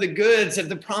of the goods of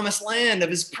the promised land, of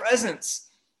his presence.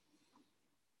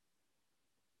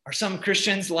 Are some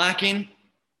Christians lacking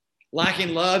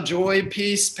love, joy,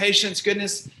 peace, patience,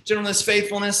 goodness, gentleness,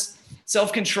 faithfulness,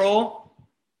 self-control?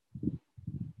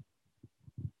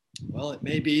 Well, it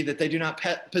may be that they do not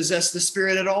possess the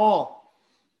Spirit at all.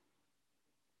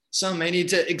 Some may need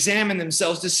to examine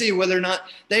themselves to see whether or not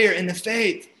they are in the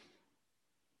faith.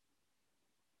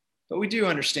 But we do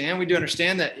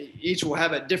understand that each will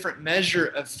have a different measure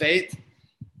of faith.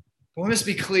 But we must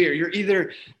be clear. You're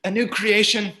either a new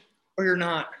creation or you're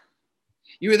not.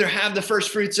 You either have the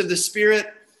first fruits of the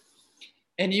Spirit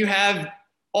and you have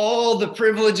all the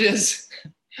privileges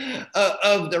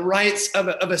of the rights of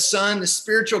a son, the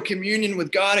spiritual communion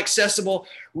with God accessible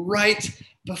right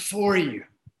before you.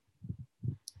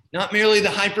 Not merely the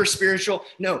hyper spiritual,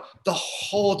 no, the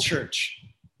whole church.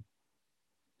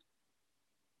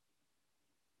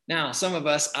 Now, some of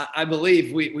us, I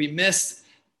believe we miss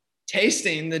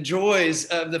tasting the joys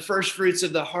of the first fruits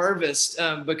of the harvest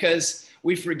because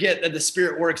we forget that the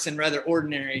Spirit works in rather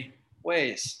ordinary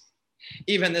ways.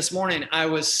 Even this morning, I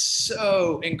was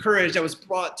so encouraged. I was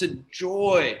brought to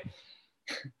joy.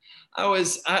 I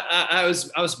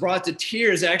was brought to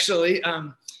tears, actually,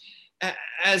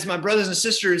 as my brothers and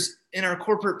sisters in our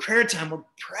corporate prayer time were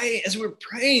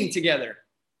praying together.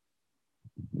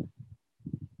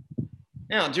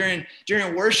 Now, during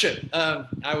worship,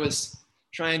 I was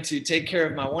trying to take care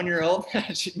of my 1-year-old.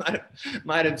 She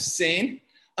might have seen.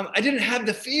 I didn't have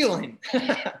the feeling,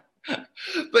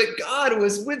 but God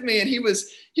was with me, and He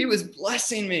was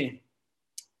blessing me.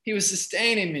 He was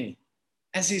sustaining me,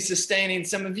 as He's sustaining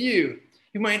some of you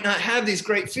who might not have these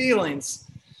great feelings.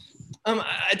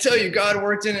 I tell you, God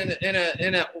worked in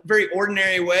a very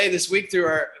ordinary way this week through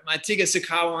my Tiga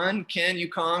Sikawan, Ken,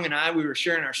 Yukong, and I. We were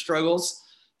sharing our struggles,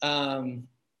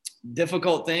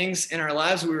 difficult things in our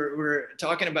lives. We were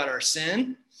talking about our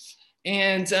sin,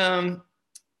 and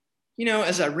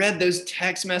as I read those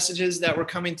text messages that were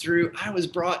coming through, I was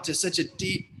brought to such a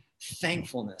deep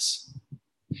thankfulness.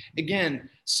 Again,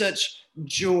 such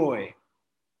joy,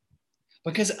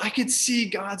 because I could see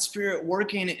God's Spirit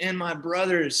working in my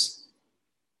brothers.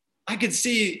 I could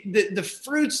see the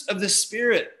fruits of the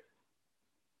Spirit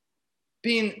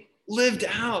being lived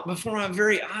out before my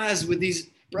very eyes with these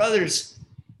brothers.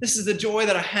 This is the joy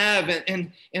that I have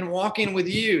in walking with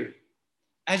you.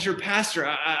 As your pastor,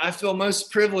 I feel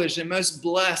most privileged and most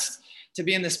blessed to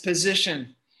be in this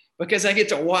position because I get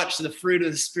to watch the fruit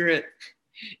of the Spirit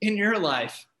in your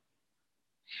life.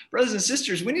 Brothers and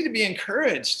sisters, we need to be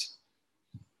encouraged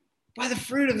by the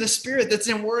fruit of the Spirit that's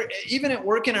in work, even at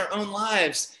work in our own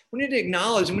lives. We need to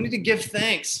acknowledge and we need to give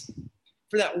thanks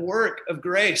for that work of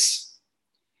grace.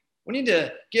 We need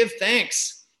to give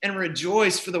thanks and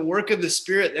rejoice for the work of the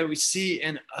Spirit that we see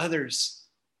in others.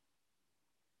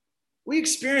 We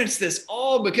experienced this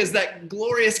all because that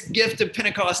glorious gift of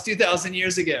Pentecost 2,000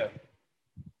 years ago.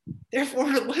 Therefore,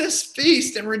 let us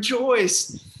feast and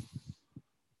rejoice.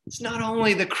 It's not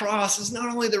only the cross, it's not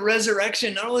only the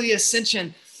resurrection, not only the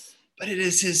ascension, but it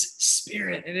is his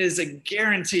Spirit. It is a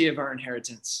guarantee of our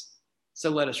inheritance.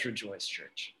 So let us rejoice,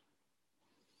 church.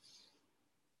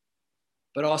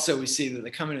 But also we see that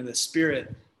the coming of the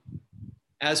Spirit,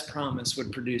 as promised,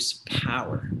 would produce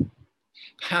power.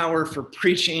 Power for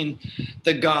preaching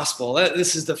the gospel.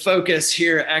 This is the focus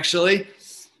here, actually,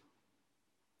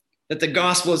 that the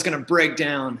gospel is going to break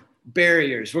down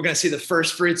barriers. We're going to see the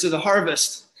first fruits of the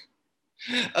harvest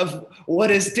of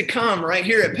what is to come right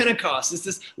here at Pentecost. It's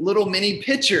this little mini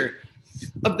picture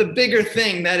of the bigger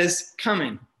thing that is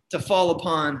coming to fall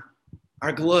upon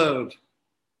our globe,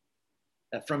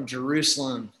 that from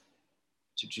Jerusalem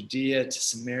to Judea to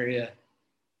Samaria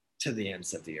to the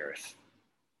ends of the earth,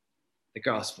 the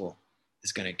gospel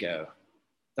is going to go.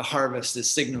 The harvest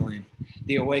is signaling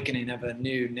the awakening of a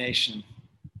new nation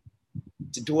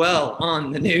to dwell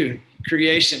on the new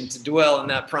creation, to dwell in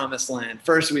that promised land.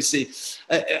 First, we see,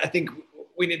 I think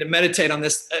we need to meditate on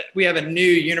this. We have a new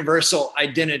universal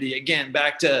identity. Again,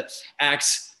 back to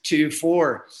Acts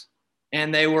 2:4.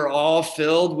 And they were all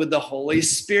filled with the Holy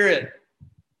Spirit.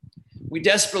 We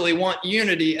desperately want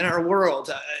unity in our world,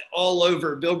 all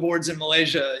over billboards in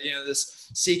Malaysia, this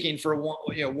seeking for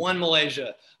one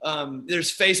Malaysia.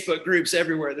 There's Facebook groups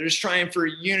everywhere. They're just trying for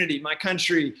unity. My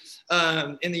country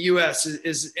in the U.S.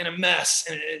 is in a mess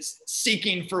and is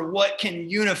seeking for what can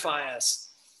unify us.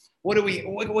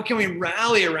 What can we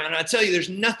rally around? And I tell you, there's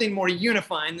nothing more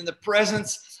unifying than the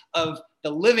presence of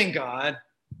the living God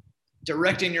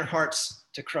directing your hearts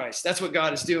to Christ. That's what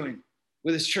God is doing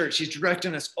with his church. He's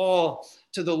directing us all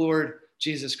to the Lord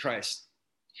Jesus Christ.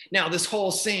 Now, this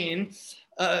whole scene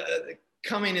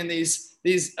coming in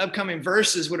these upcoming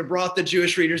verses would have brought the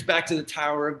Jewish readers back to the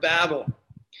Tower of Babel.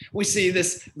 We see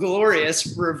this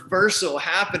glorious reversal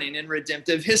happening in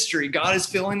redemptive history. God is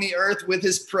filling the earth with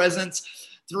his presence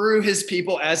through his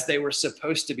people as they were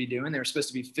supposed to be doing. They were supposed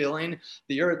to be filling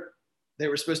the earth. They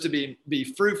were supposed to be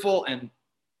fruitful and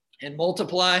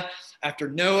multiply. After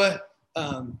Noah,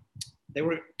 they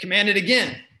were commanded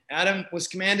again. Adam was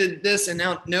commanded this, and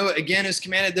now Noah again is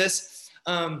commanded this.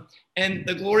 And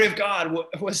the glory of God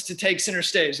was to take center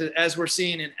stage, as we're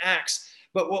seeing in Acts.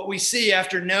 But what we see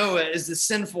after Noah is the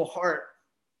sinful heart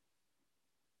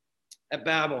at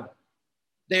Babel.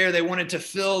 There, they wanted to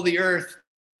fill the earth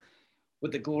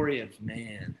with the glory of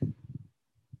man,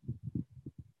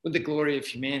 with the glory of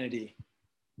humanity.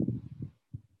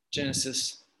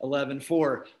 Genesis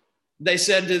 11:4. They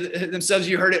said to themselves,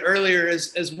 you heard it earlier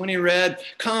as when he read,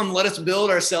 come, let us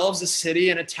build ourselves a city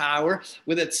and a tower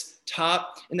with its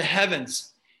top in the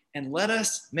heavens, and let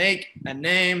us make a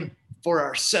name for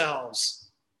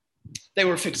ourselves. They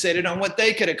were fixated on what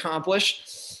they could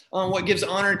accomplish, on what gives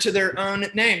honor to their own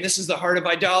name. This is the heart of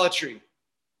idolatry.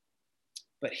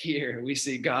 But here we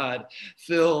see God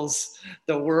fills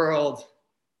the world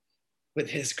with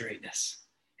his greatness,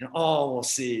 and all will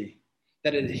see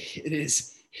that it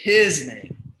is his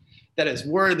name that is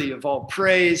worthy of all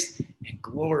praise and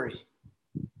glory.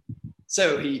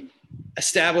 So he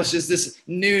establishes this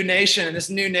new nation, and this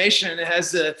new nation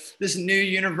has this new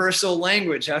universal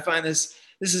language. I find this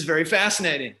is very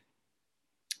fascinating.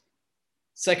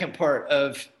 Second part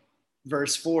of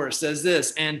verse 4 says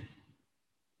this, and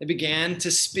they began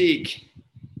to speak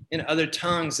in other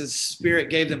tongues as the Spirit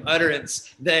gave them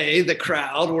utterance. They, the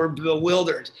crowd, were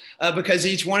bewildered because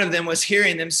each one of them was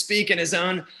hearing them speak in his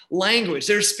own language.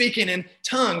 They're speaking in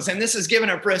tongues, and this is given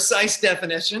a precise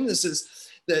definition. This is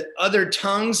the other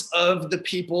tongues of the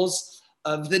peoples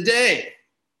of the day.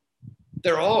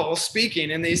 They're all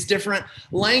speaking in these different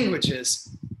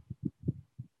languages.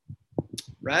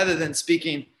 Rather than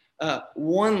speaking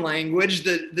one language,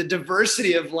 the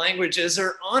diversity of languages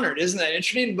are honored. Isn't that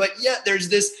interesting? But yet there's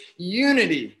this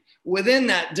unity within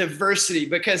that diversity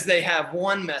because they have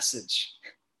one message.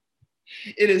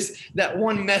 It is that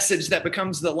one message that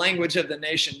becomes the language of the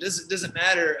nation. Doesn't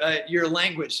matter your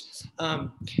language.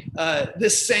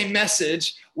 This same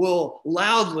message will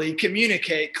loudly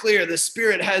communicate clear. The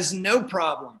Spirit has no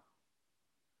problem.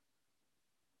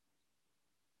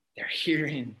 They're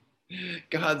hearing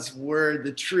God's word,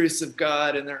 the truths of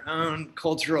God in their own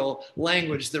cultural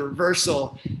language. The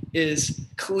reversal is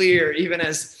clear, even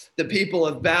as the people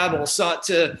of Babel sought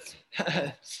to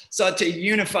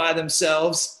unify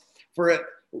themselves with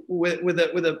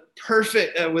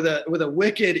a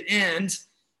wicked end.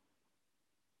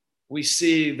 We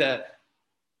see that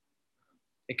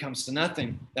it comes to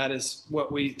nothing. That is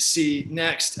what we see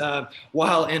next.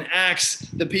 While in Acts,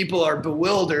 the people are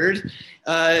bewildered,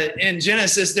 in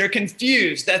Genesis, they're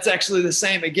confused. That's actually the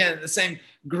same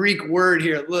Greek word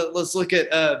here. Let's look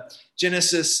at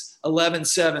Genesis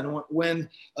 11:7. When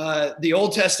the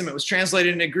Old Testament was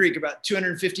translated into Greek about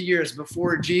 250 years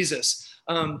before Jesus,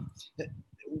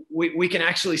 we can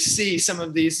actually see some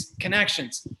of these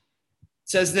connections. It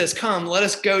says this, "Come, let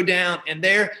us go down," and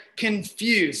they're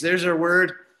confused. There's our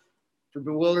word for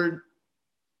bewildered,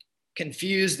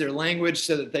 confused their language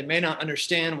so that they may not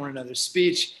understand one another's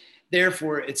speech.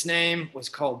 Therefore, its name was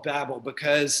called Babel,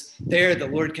 because there the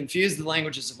Lord confused the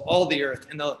languages of all the earth,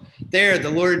 and there the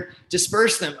Lord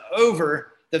dispersed them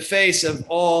over the face of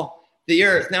all the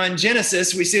earth. Now in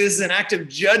Genesis, we see this is an act of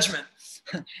judgment.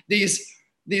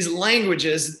 These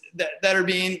languages that are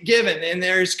being given, and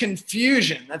there's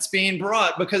confusion that's being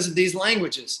brought because of these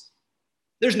languages.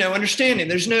 There's no understanding.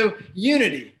 There's no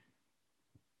unity.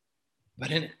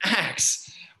 But in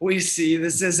Acts, we see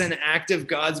this as an act of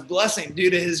God's blessing due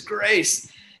to his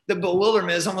grace. The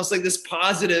bewilderment is almost like this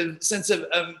positive sense of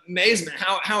amazement.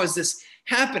 How is this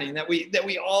happening that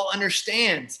we all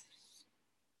understand?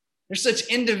 There's such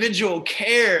individual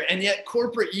care and yet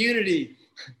corporate unity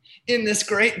in this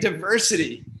great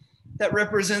diversity that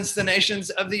represents the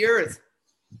nations of the earth.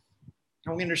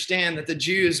 And we understand that the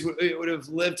Jews would have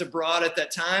lived abroad at that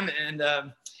time, and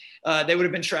they would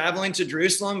have been traveling to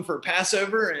Jerusalem for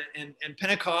Passover and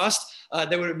Pentecost.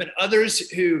 There would have been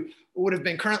others who would have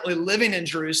been currently living in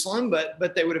Jerusalem,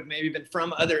 but they would have maybe been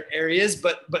from other areas,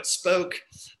 but spoke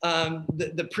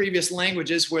the previous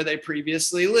languages where they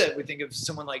previously lived. We think of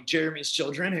someone like Jeremy's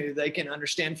children, who they can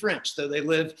understand French. Though they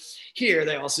live here,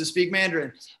 they also speak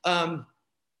Mandarin.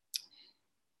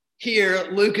 Here,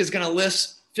 Luke is going to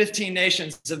list 15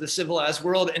 nations of the civilized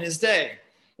world in his day.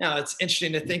 Now, it's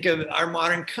interesting to think of our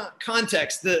modern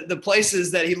context. The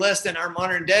places that he lists in our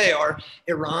modern day are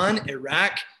Iran,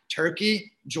 Iraq,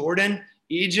 Turkey, Jordan,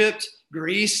 Egypt,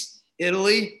 Greece,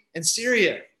 Italy, and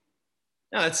Syria.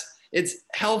 Now, it's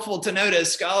helpful to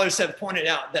notice, scholars have pointed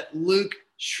out, that Luke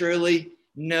surely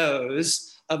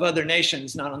knows of other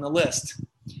nations not on the list.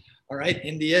 All right,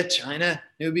 India, China,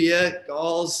 Nubia,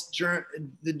 Gauls,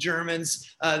 the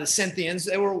Germans, the Scythians,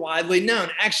 they were widely known.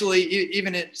 Actually,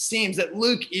 even it seems that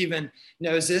Luke even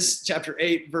knows this. Chapter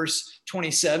 8, verse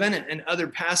 27, and other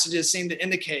passages seem to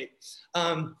indicate.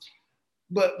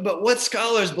 But what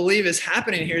scholars believe is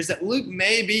happening here is that Luke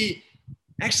may be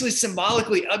actually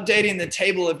symbolically updating the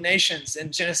table of nations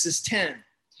in Genesis 10.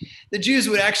 The Jews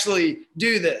would actually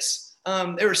do this.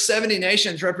 There were 70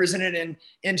 nations represented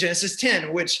in Genesis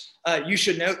 10, which you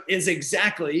should note is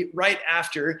exactly right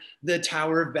after the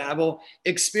Tower of Babel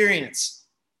experience.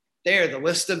 There, the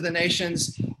list of the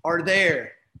nations are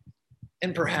there.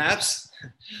 And perhaps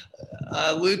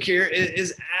Luke here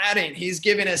is adding, he's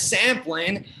giving a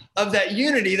sampling of that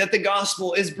unity that the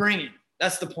gospel is bringing.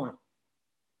 That's the point.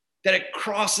 That it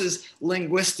crosses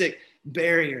linguistic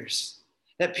barriers.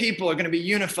 That people are going to be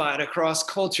unified across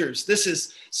cultures. This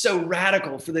is so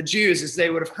radical for the Jews as they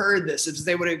would have heard this, as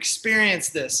they would have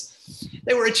experienced this.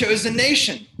 They were a chosen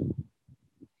nation.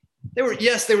 They were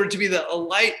to be a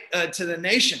light to the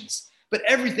nations, but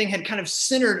everything had kind of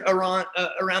centered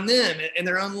around them in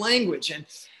their own language.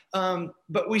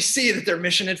 But we see that their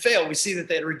mission had failed. We see that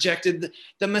they had rejected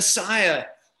the Messiah.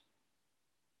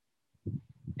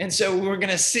 And so we're going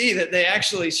to see that they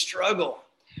actually struggle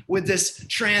with this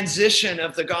transition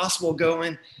of the gospel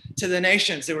going to the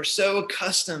nations. They were so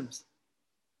accustomed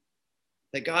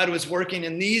that God was working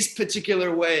in these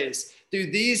particular ways,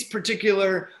 through these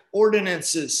particular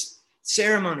ordinances,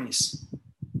 ceremonies.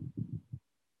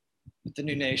 But the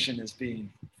new nation is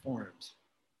being formed.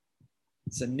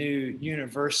 It's a new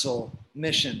universal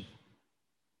mission,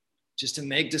 just to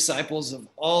make disciples of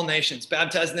all nations,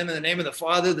 baptizing them in the name of the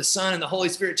Father, the Son, and the Holy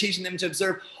Spirit, teaching them to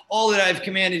observe all that I have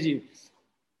commanded you.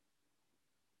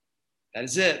 That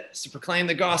is it. It's to proclaim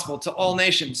the gospel to all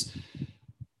nations,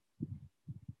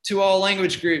 to all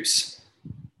language groups,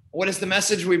 What is the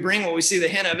message we bring? Well, we see the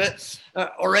hint of it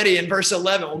already in verse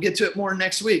 11. We'll get to it more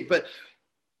next week. But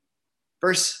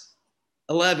verse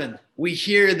 11, we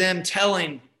hear them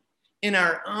telling in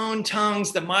our own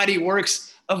tongues the mighty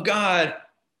works of God.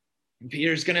 And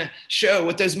Peter's going to show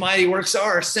what those mighty works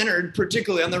are, centered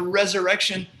particularly on the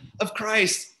resurrection of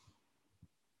Christ.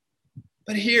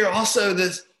 But here also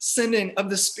the sending of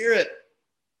the Spirit.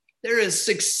 There is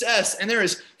success and there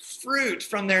is fruit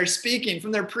from their speaking,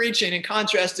 from their preaching, in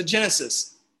contrast to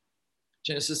Genesis.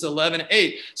 Genesis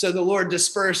 11:8. So the Lord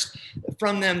dispersed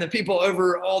from them the people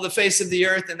over all the face of the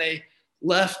earth, and they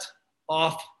left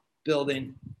off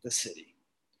building the city.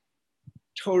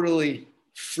 Totally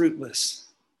fruitless.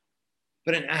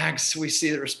 But in Acts, we see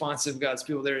the response of God's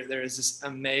people. There is this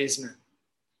amazement.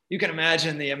 You can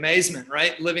imagine the amazement,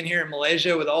 right? Living here in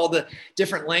Malaysia with all the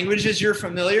different languages you're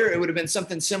familiar. It would have been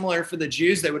something similar for the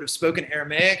Jews. They would have spoken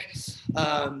Aramaic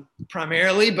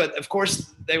primarily, but of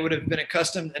course they would have been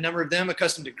accustomed, a number of them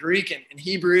accustomed to Greek and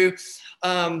Hebrew.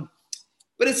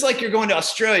 But it's like you're going to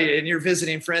Australia and you're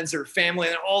visiting friends or family,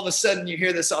 and all of a sudden you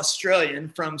hear this Australian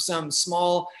from some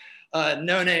small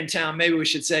no-name town. Maybe we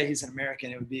should say he's an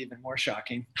American. It would be even more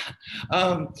shocking.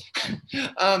 From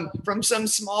some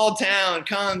small town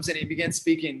comes and he begins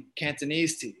speaking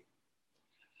Cantonese to you.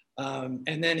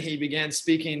 And then he began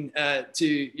speaking to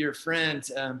your friend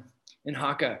in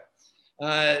Hakka.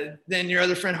 Then your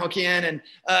other friend Hokkien, and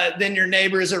then your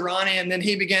neighbor is Iranian. And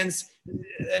then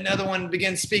another one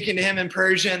begins speaking to him in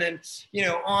Persian, and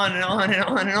on and on and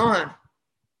on and on.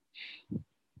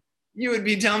 You would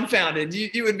be dumbfounded.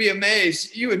 You would be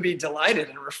amazed. You would be delighted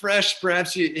and refreshed.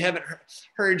 Perhaps you haven't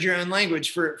heard your own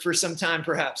language for some time,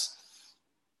 perhaps.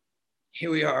 Here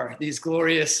we are, these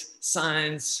glorious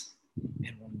signs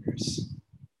and wonders.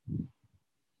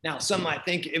 Now, some might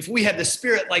think if we had the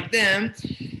Spirit like them,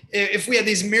 if we had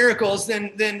these miracles,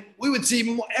 then we would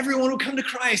see everyone would come to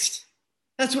Christ.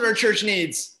 That's what our church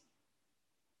needs.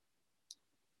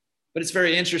 But it's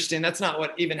very interesting. That's not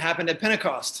what even happened at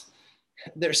Pentecost.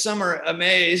 Some are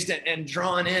amazed and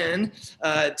drawn in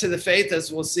to the faith,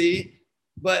 as we'll see,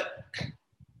 but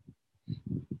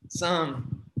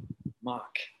some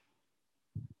mock.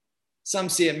 Some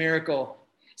see a miracle.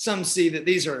 Some see that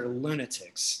these are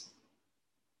lunatics.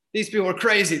 These people are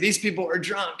crazy. These people are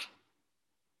drunk.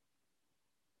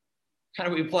 How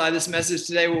do we apply this message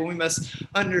today? Well, we must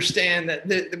understand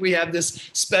that we have this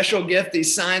special gift,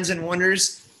 these signs and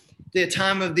wonders. The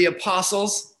time of the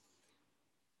apostles,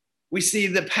 we see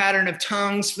the pattern of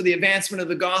tongues for the advancement of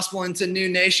the gospel into new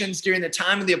nations during the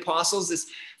time of the apostles. This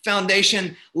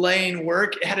foundation laying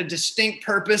work, it had a distinct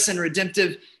purpose and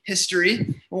redemptive history.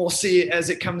 And we'll see as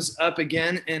it comes up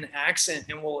again in Acts, and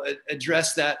we'll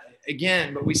address that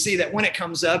again. But we see that when it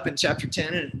comes up in chapter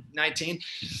 10 and 19,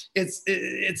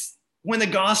 it's when the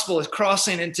gospel is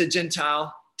crossing into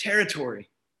Gentile territory.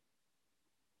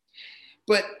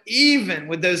 But even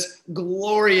with those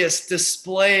glorious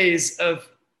displays of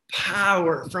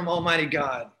power from Almighty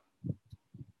God,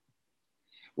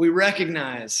 we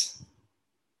recognize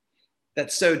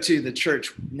that so too the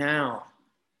church now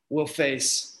will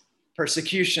face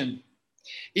persecution,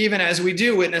 even as we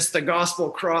do witness the gospel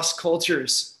cross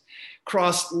cultures,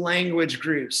 cross language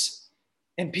groups,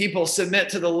 and people submit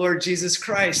to the Lord Jesus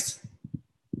Christ.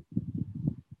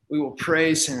 We will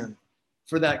praise him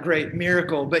for that great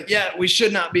miracle. But yet we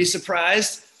should not be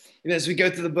surprised, even as we go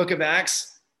through the book of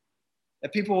Acts,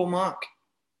 that people will mock.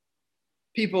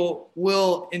 People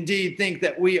will indeed think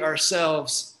that we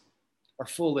ourselves are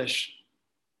foolish.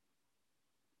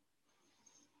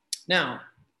 Now,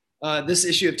 this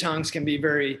issue of tongues can be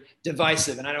very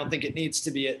divisive, and I don't think it needs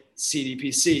to be at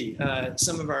CDPC.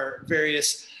 Some of our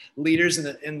various leaders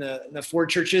in the four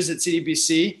churches at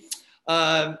CDPC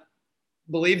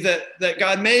believe that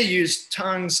God may use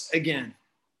tongues again.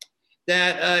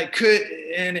 That could,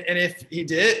 and if he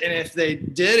did, and if they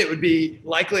did, it would be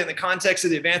likely in the context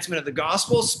of the advancement of the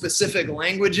gospel, specific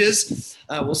languages.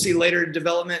 We'll see later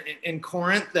development in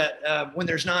Corinth that when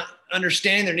there's not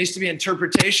understanding, there needs to be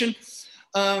interpretation.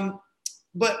 But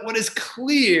what is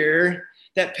clear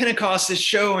that Pentecost is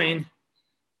showing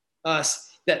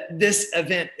us that this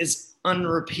event is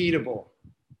unrepeatable.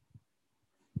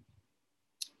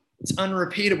 It's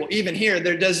unrepeatable. Even here,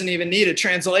 there doesn't even need a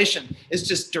translation. It's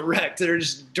just direct. They're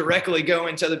just directly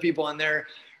going to other people in their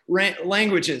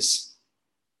languages.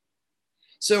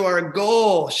 So our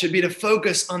goal should be to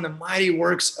focus on the mighty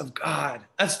works of God.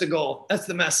 That's the goal. That's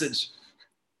the message.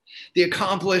 The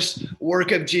accomplished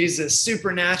work of Jesus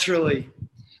supernaturally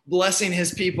blessing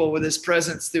his people with his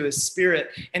presence through his Spirit.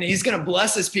 And he's going to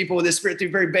bless his people with his Spirit through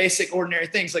very basic, ordinary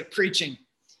things like preaching.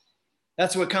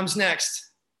 That's what comes next.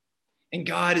 And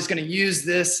God is going to use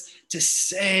this to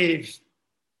save.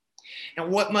 And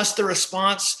what must the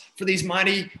response for these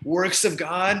mighty works of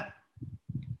God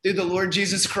through the Lord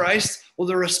Jesus Christ? Well,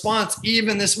 the response,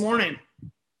 even this morning,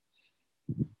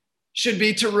 should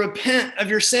be to repent of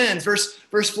your sins.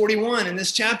 Verse 41 in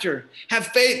this chapter. Have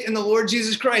faith in the Lord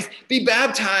Jesus Christ. Be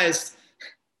baptized.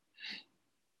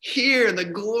 Here, the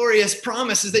glorious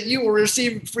promise is that you will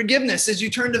receive forgiveness as you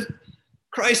turn to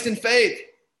Christ in faith.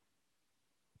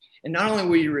 And not only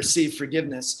will you receive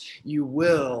forgiveness, you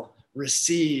will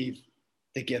receive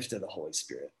the gift of the Holy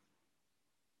Spirit.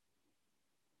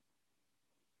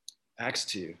 Acts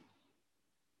 2,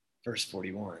 verse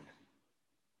 41.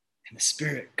 And the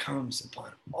Spirit comes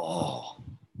upon all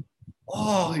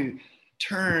who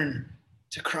turn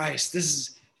to Christ. This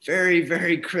is very,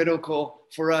 very critical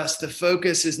for us. The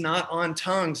focus is not on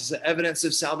tongues as the evidence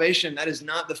of salvation. That is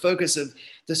not the focus of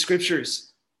the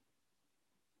scriptures.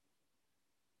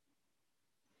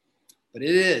 But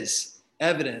it is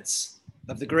evidence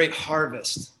of the great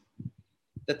harvest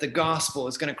that the gospel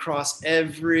is going to cross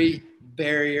every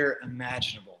barrier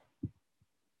imaginable.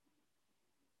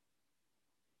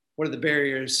 What are the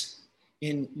barriers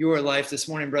in your life this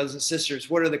morning, brothers and sisters?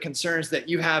 What are the concerns that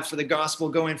you have for the gospel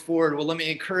going forward? Well, let me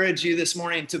encourage you this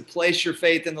morning to place your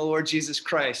faith in the Lord Jesus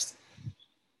Christ,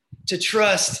 to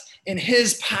trust in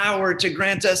his power to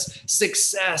grant us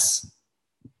success,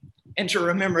 and to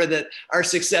remember that our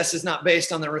success is not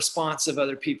based on the response of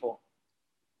other people.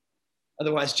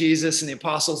 Otherwise, Jesus and the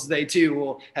apostles, they too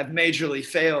will have majorly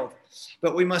failed.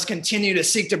 But we must continue to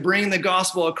seek to bring the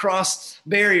gospel across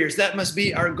barriers. That must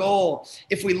be our goal.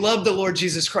 If we love the Lord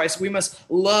Jesus Christ, we must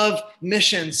love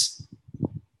missions.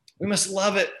 We must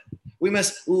love it. We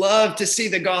must love to see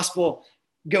the gospel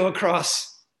go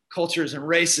across cultures and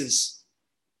races.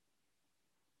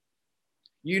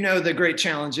 You know the great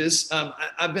challenges.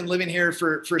 I've been living here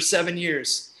for 7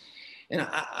 years, and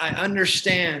I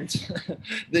understand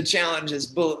the challenges,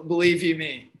 believe you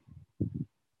me.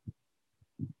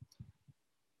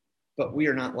 But we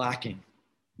are not lacking.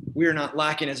 We are not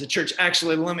lacking as a church.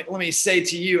 Actually, let me say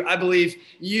to you, I believe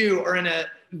you are in a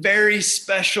very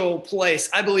special place.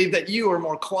 I believe that you are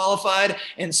more qualified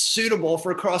and suitable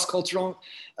for cross-cultural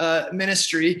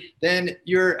ministry than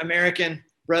your American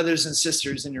brothers and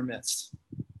sisters in your midst.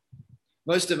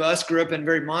 Most of us grew up in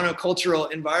very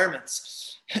monocultural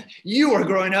environments. You are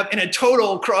growing up in a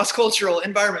total cross-cultural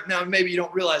environment. Now, maybe you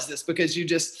don't realize this because you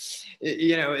just,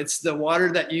 it's the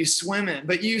water that you swim in,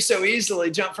 but you so easily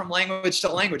jump from language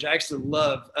to language. I actually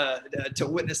love to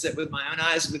witness it with my own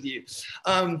eyes with you.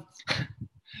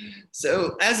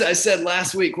 So as I said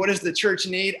last week, what does the church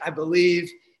need? I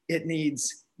believe it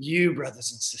needs you,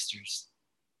 brothers and sisters,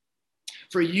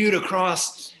 for you to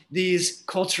cross these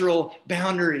cultural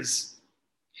boundaries.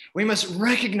 We must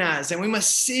recognize and we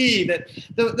must see that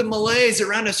the Malays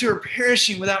around us who are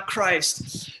perishing without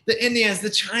Christ, the Indians, the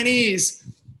Chinese,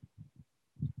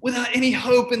 without any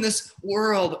hope in this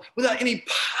world, without any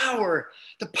power,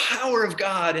 the power of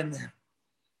God in them.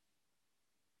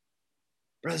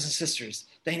 Brothers and sisters,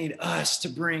 they need us to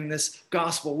bring this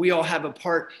gospel. We all have a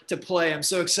part to play. I'm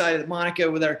so excited that Monica,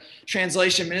 with our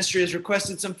translation ministry, has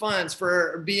requested some funds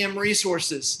for our BM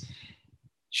resources.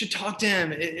 You should talk to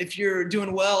him. If you're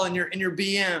doing well in your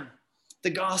BM, the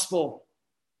gospel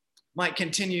might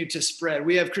continue to spread.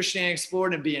 We have Christianity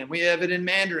Explored in BM. We have it in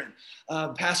Mandarin.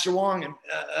 Pastor Wong and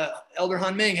Elder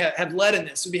Han Ming have led in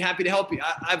this. We'd be happy to help you.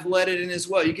 I've led it in as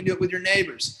well. You can do it with your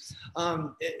neighbors.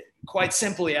 Quite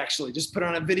simply, actually, just put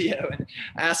on a video and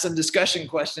ask some discussion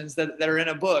questions that are in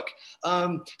a book.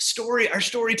 Our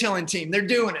storytelling team, they're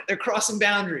doing it. They're crossing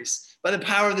boundaries by the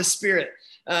power of the Spirit.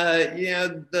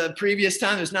 The previous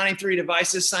time there's 93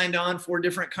 devices signed on, 4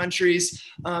 different countries.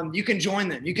 You can join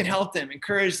them. You can help them,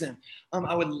 encourage them.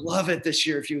 I would love it this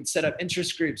year if you would set up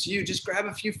interest groups. You just grab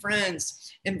a few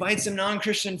friends, invite some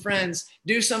non-Christian friends,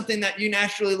 do something that you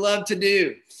naturally love to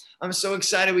do. I'm so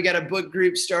excited. We got a book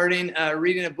group starting,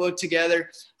 reading a book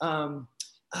together. I'm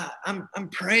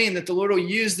praying that the Lord will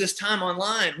use this time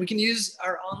online. We can use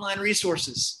our online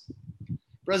resources.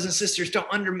 Brothers and sisters, don't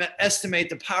underestimate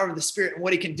the power of the Spirit and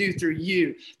what he can do through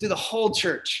you, through the whole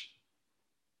church.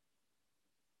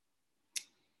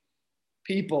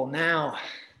 People now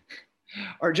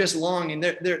are just longing.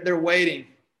 They're waiting.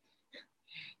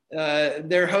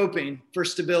 They're hoping for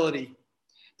stability.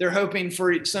 They're hoping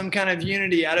for some kind of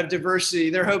unity out of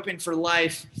diversity. They're hoping for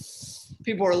life.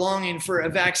 People are longing for a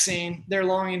vaccine. They're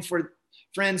longing for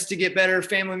friends to get better,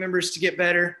 family members to get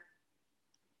better.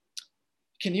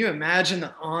 Can you imagine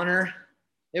the honor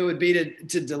it would be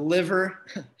to deliver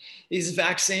these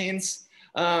vaccines?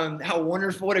 How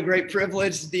wonderful, what a great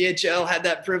privilege. DHL had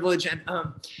that privilege. And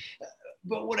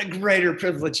But what a greater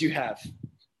privilege you have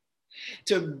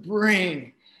to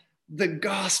bring the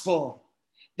gospel,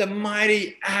 the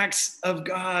mighty acts of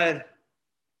God,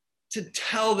 to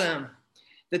tell them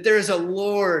that there is a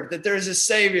Lord, that there is a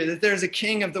Savior, that there is a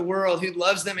King of the world who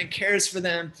loves them and cares for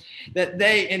them, that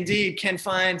they indeed can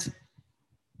find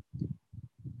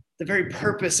the very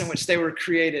purpose in which they were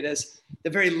created, as the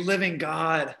very living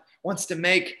God wants to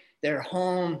make their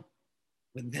home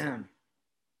with them.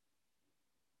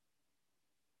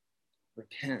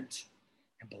 Repent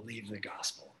and believe the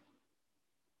gospel.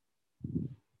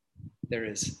 There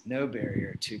is no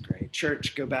barrier too great.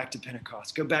 Church, go back to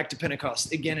Pentecost. Go back to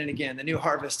Pentecost again and again. The new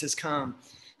harvest has come.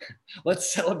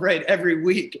 Let's celebrate every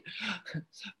week.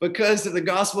 Because of the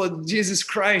gospel of Jesus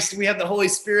Christ, we have the Holy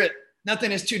Spirit.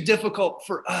 Nothing is too difficult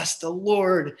for us. The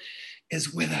Lord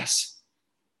is with us.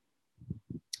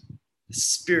 The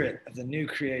spirit of the new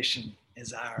creation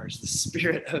is ours. The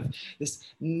spirit of this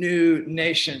new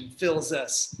nation fills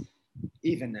us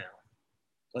even now.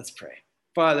 Let's pray.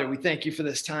 Father, we thank you for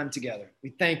this time together. We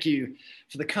thank you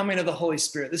for the coming of the Holy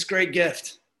Spirit, this great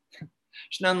gift.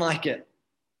 There's none like it.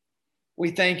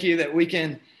 We thank you that we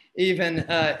can, even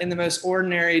in the most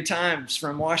ordinary times,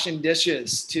 from washing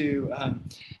dishes to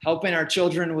helping our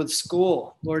children with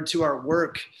school, Lord, to our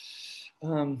work,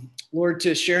 Lord,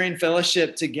 to sharing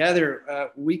fellowship together,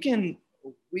 we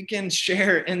can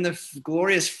share in the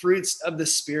glorious fruits of the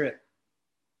Spirit.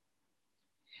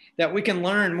 That we can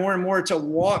learn more and more to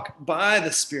walk by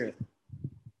the Spirit,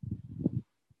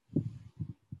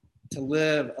 to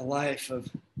live a life of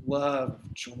love,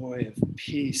 of joy, of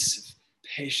peace, of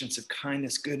patience, of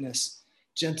kindness, goodness,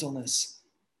 gentleness,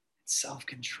 and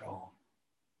self-control.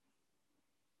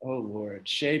 Oh Lord,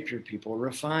 shape your people,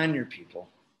 refine your people.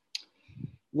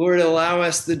 Lord, allow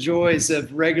us the joys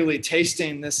of regularly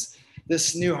tasting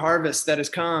this new harvest that has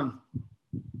come,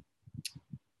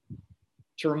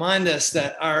 to remind us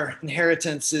that our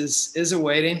inheritance is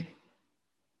awaiting.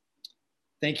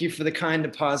 Thank you for the kind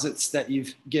deposits that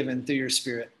you've given through your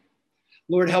Spirit.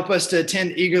 Lord, help us to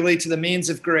attend eagerly to the means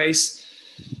of grace,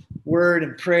 word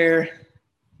and prayer,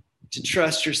 to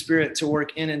trust your Spirit to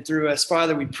work in and through us.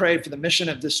 Father, we pray for the mission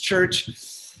of this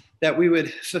church, that we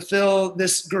would fulfill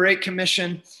this great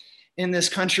commission in this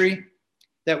country,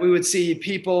 that we would see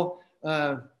people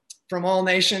from all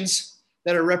nations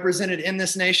that are represented in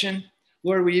this nation.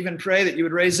 Lord, we even pray that you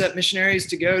would raise up missionaries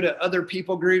to go to other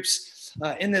people groups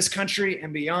in this country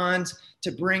and beyond,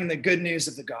 to bring the good news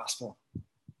of the gospel,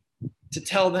 to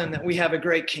tell them that we have a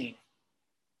great King,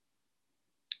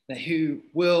 that who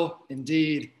will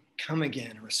indeed come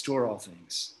again and restore all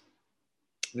things.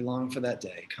 We long for that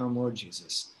day. Come, Lord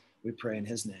Jesus. We pray in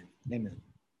his name. Amen.